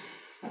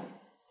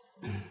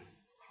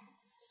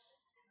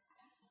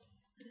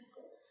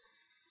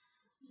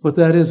 But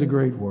that is a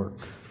great work.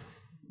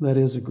 That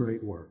is a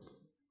great work.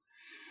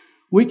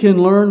 We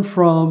can learn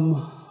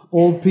from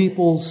old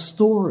people's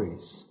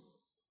stories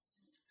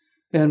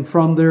and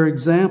from their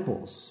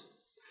examples.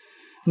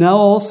 Now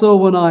also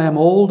when I am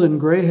old and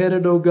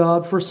gray-headed, O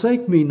God,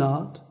 forsake me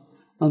not,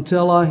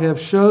 until I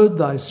have showed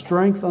thy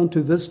strength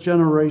unto this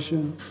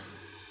generation,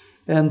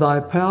 and thy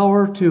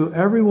power to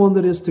everyone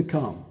that is to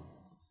come.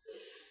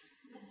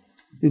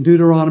 In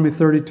Deuteronomy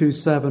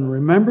 32:7,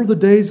 remember the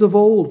days of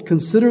old,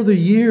 consider the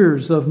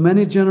years of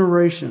many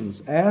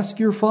generations. Ask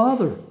your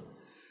father,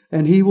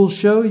 and he will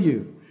show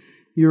you,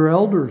 your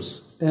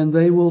elders, and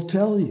they will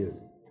tell you.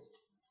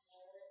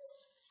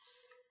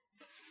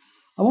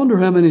 I wonder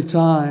how many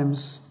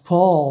times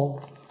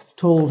Paul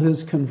told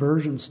his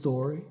conversion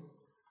story.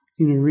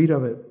 You read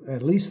of it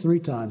at least 3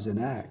 times in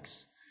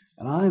Acts,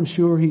 and I am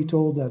sure he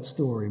told that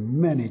story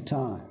many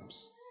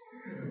times.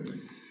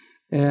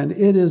 And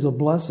it is a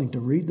blessing to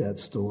read that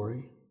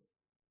story.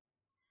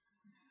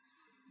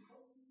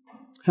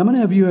 How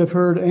many of you have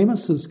heard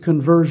Amos's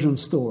conversion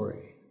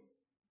story?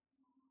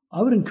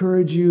 I would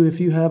encourage you, if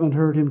you haven't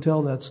heard him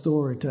tell that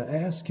story, to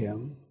ask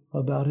him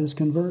about his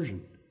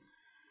conversion.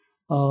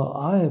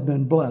 I have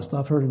been blessed.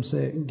 I've heard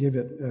him give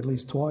it at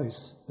least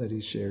twice that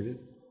he's shared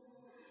it.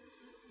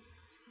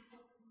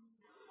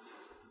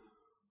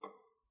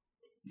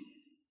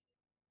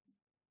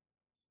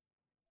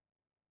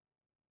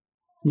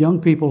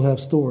 Young people have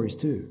stories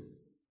too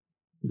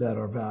that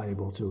are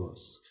valuable to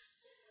us.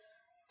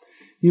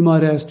 You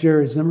might ask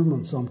Jerry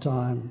Zimmerman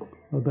sometime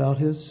about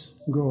his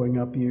growing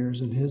up years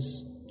and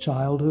his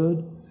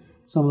childhood,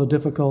 some of the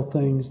difficult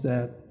things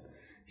that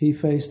he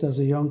faced as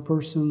a young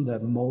person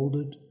that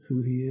molded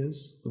who he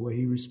is, the way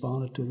he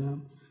responded to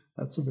them.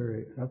 That's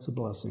a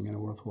blessing and a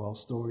worthwhile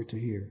story to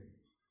hear.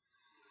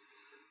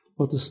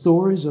 But the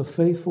stories of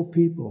faithful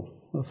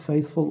people, of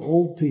faithful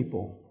old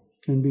people,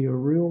 can be a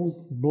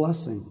real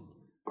blessing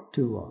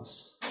to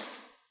us.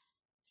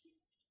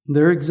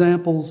 They're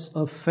examples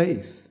of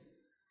faith.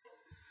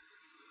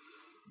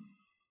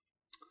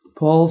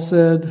 Paul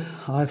said,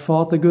 I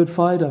fought the good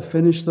fight, I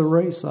finished the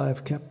race, I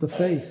have kept the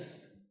faith.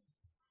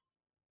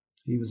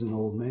 He was an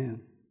old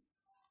man.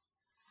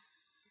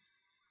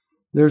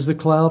 There's the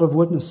cloud of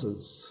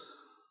witnesses.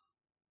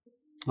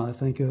 I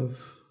think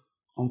of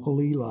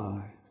Uncle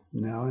Eli,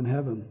 now in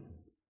heaven.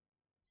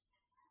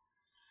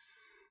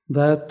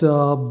 That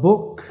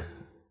book,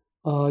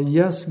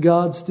 Yes,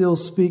 God Still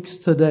Speaks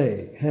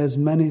Today, has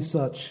many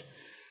such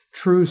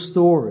true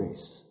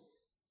stories.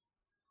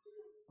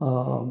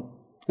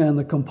 And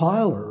the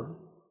compiler,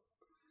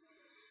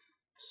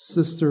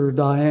 Sister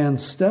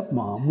Diane's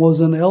stepmom, was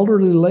an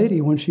elderly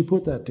lady when she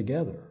put that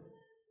together.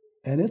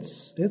 And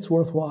it's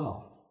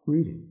worthwhile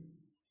reading.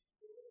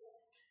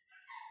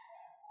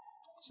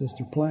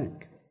 Sister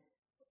Plank.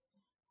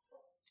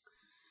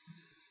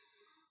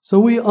 So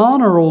we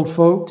honor old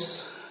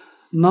folks,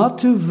 not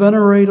to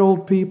venerate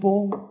old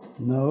people,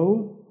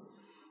 no,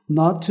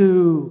 not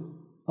to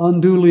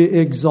unduly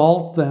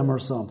exalt them or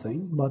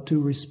something, but to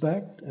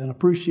respect and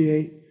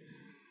appreciate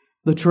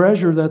the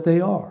treasure that they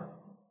are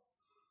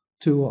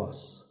to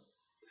us.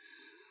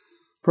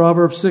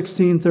 Proverbs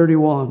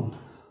 16:31.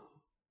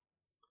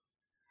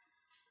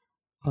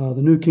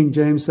 The New King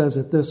James says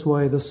it this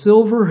way, the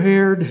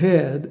silver-haired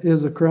head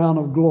is a crown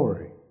of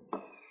glory.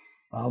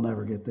 I'll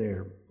never get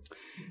there.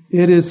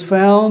 It is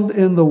found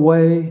in the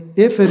way,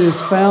 if it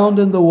is found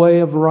in the way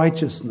of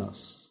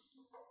righteousness.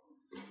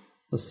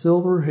 The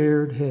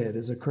silver-haired head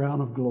is a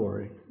crown of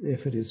glory,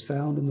 if it is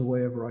found in the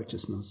way of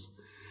righteousness.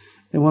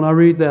 And when I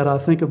read that, I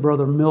think of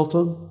Brother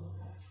Milton.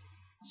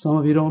 Some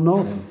of you don't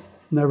know him,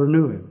 never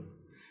knew him.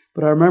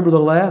 But I remember the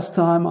last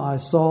time I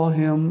saw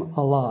him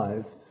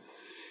alive,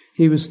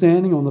 he was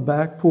standing on the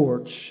back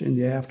porch in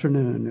the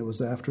afternoon. It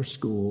was after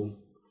school.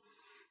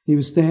 He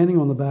was standing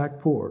on the back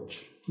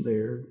porch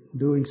there,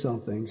 doing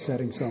something,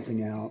 setting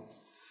something out.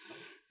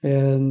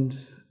 And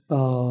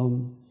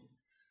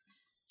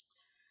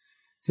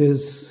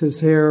his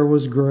hair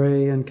was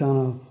gray and kind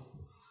of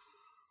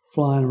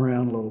flying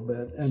around a little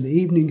bit. And the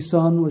evening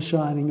sun was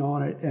shining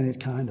on it, and it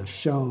kind of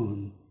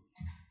shone.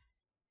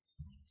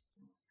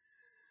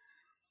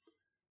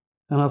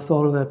 And I've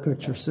thought of that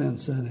picture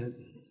since,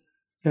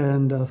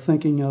 and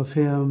thinking of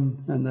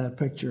him and that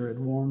picture, it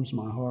warms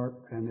my heart,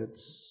 and it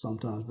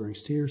sometimes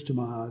brings tears to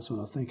my eyes when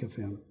I think of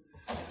him.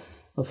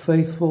 A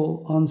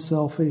faithful,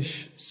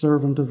 unselfish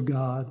servant of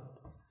God,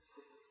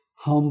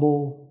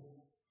 humble,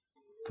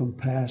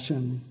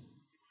 compassion,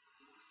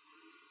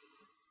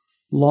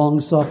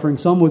 long-suffering.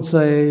 Some would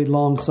say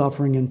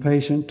long-suffering and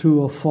patient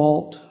to a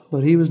fault,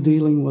 but he was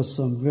dealing with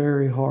some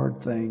very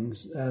hard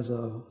things as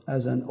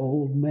an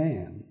old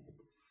man.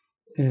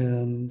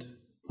 And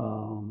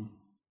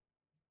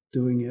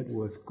doing it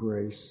with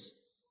grace.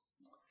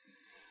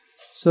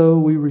 So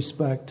we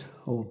respect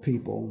old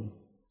people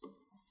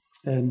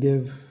and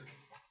give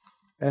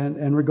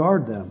and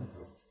regard them.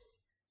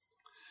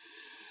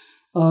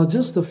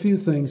 Just a few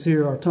things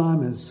here. Our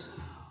time has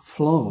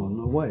flown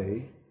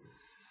away.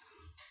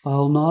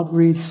 I'll not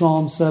read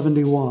Psalm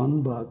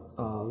 71, but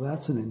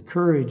that's an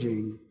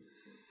encouraging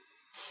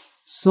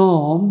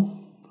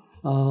psalm.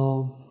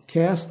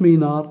 Cast me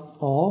not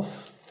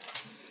off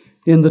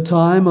in the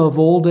time of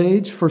old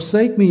age.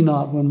 Forsake me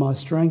not when my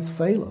strength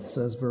faileth,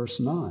 says verse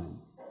 9.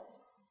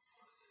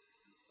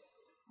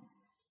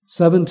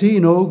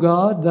 17, O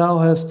God, thou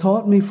hast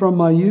taught me from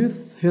my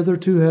youth.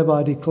 Hitherto have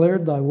I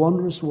declared thy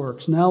wondrous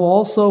works. Now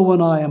also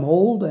when I am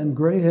old and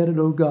gray-headed,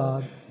 O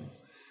God,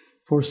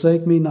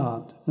 forsake me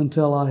not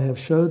until I have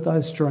showed thy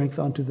strength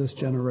unto this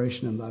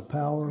generation and thy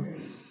power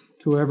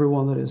to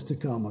everyone that is to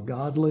come. A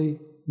godly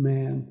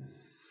man,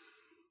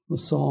 the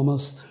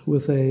psalmist,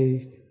 with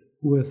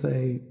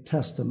a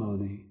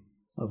testimony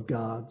of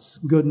God's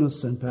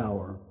goodness and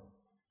power.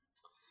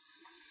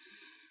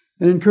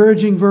 An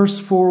encouraging verse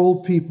for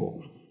old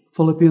people,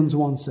 Philippians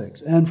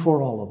 1:6, and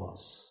for all of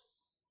us,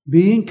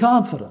 being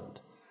confident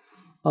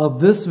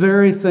of this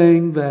very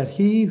thing, that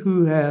he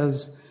who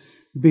has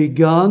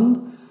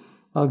begun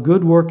a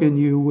good work in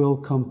you will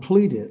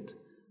complete it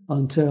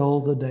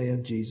until the day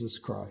of Jesus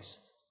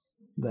Christ.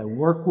 That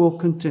work will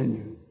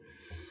continue.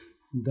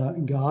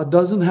 God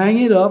doesn't hang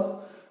it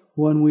up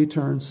when we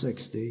turn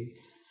 60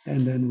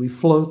 and then we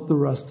float the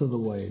rest of the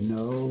way.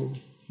 No,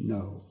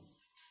 no.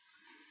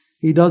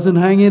 He doesn't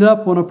hang it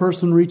up when a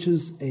person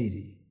reaches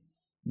 80.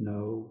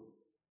 No.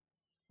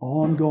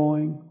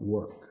 Ongoing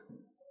work.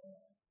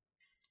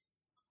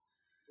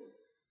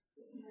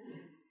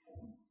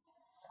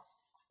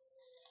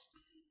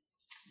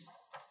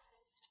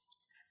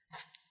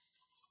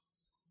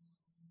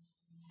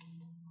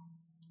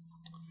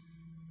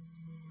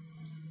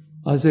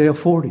 Isaiah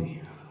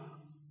 40.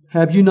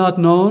 Have you not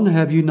known,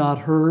 have you not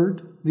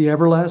heard, the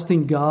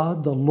everlasting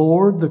God, the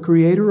Lord, the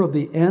creator of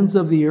the ends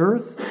of the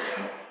earth,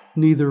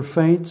 neither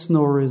faints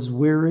nor is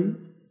weary.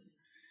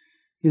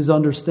 His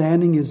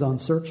understanding is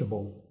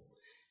unsearchable.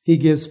 He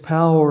gives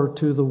power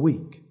to the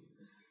weak,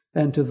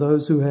 and to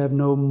those who have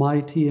no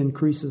might he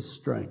increases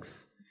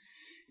strength.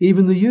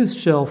 Even the youth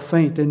shall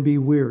faint and be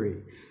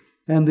weary,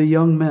 and the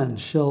young men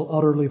shall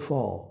utterly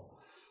fall.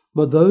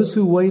 But those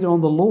who wait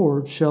on the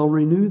Lord shall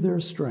renew their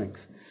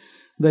strength.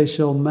 They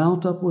shall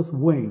mount up with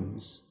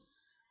wings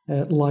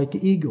like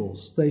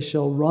eagles. They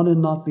shall run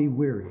and not be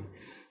weary.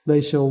 They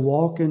shall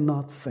walk and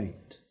not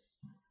faint.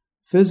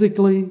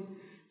 Physically,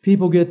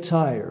 people get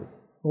tired.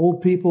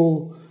 Old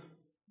people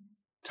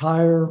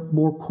tire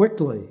more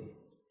quickly.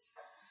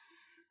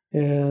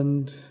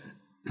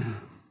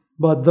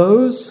 But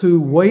those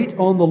who wait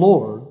on the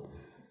Lord,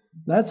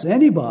 that's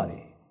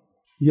anybody,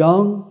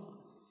 young,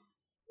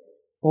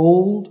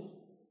 old,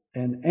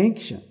 and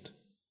ancient,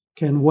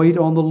 can wait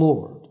on the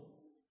Lord.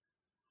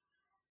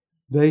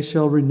 They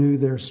shall renew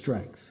their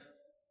strength.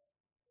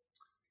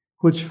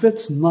 Which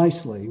fits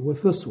nicely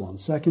with this one,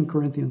 2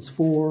 Corinthians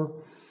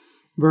 4,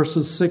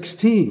 verses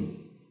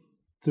 16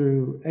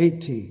 through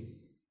 18.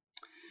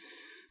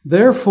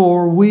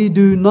 Therefore, we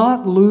do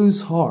not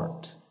lose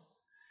heart,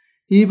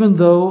 even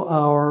though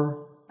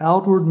our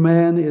outward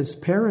man is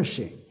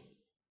perishing.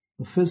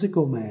 The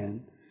physical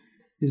man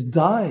is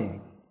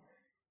dying.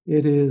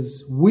 It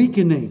is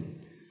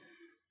weakening.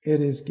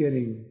 It is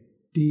getting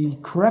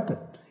decrepit.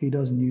 He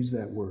doesn't use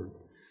that word.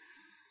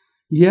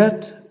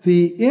 Yet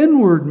the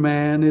inward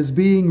man is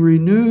being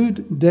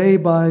renewed day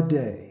by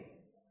day.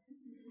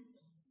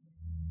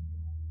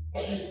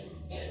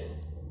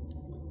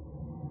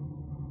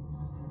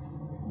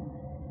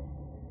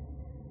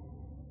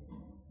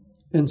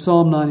 In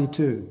Psalm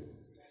 92,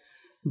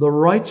 the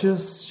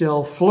righteous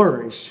shall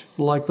flourish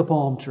like the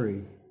palm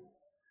tree.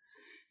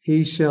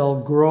 He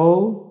shall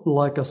grow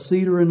like a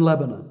cedar in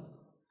Lebanon.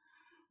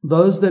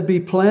 Those that be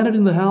planted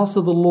in the house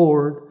of the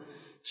Lord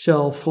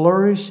shall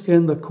flourish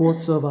in the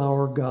courts of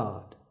our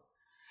God.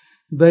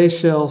 They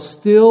shall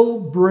still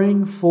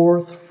bring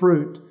forth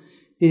fruit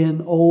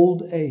in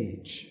old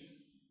age.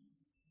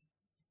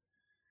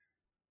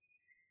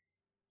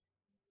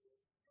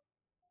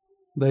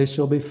 They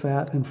shall be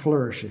fat and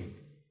flourishing.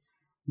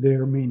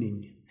 Their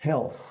meaning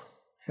health,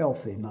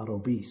 healthy, not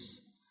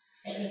obese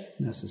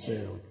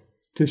necessarily.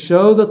 To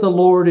show that the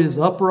Lord is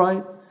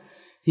upright,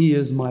 he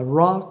is my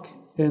rock,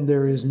 and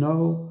there is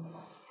no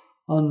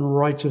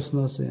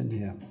unrighteousness in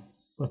him.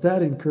 But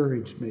that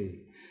encouraged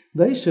me.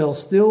 They shall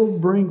still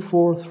bring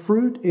forth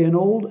fruit in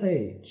old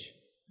age.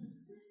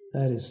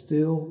 That is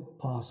still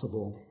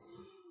possible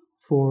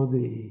for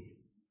the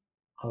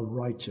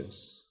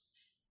righteous.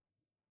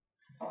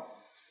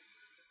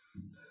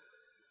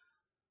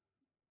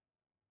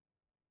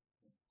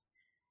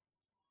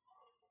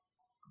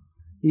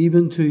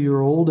 Even to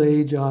your old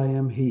age I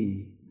am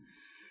he,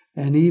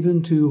 and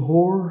even to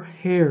hoar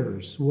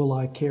hairs will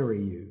I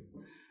carry you.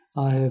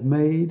 I have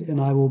made,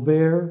 and I will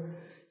bear,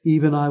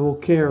 even I will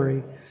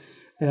carry,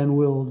 and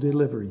will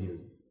deliver you.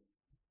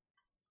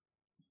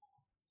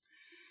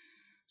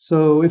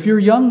 So if you're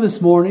young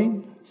this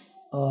morning,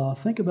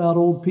 think about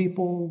old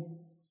people.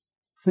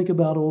 Think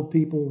about old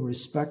people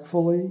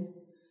respectfully.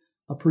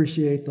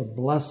 Appreciate the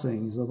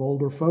blessings of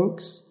older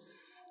folks.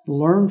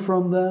 Learn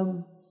from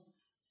them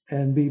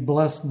and be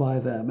blessed by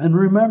them. And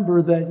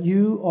remember that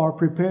you are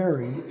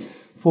preparing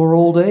for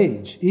old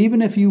age.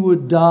 Even if you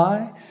would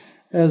die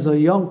as a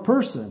young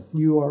person,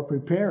 you are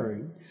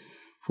preparing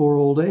for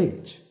old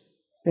age.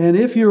 And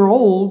if you're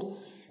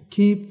old,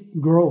 keep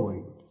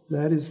growing.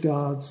 That is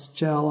God's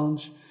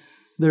challenge.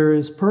 There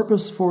is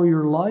purpose for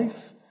your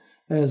life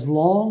as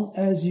long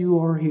as you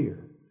are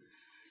here.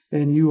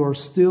 And you are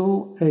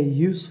still a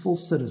useful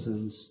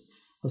citizen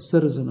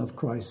of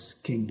Christ's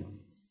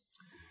kingdom.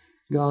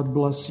 God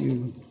bless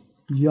you,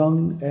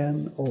 young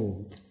and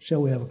old.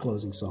 Shall we have a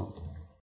closing song?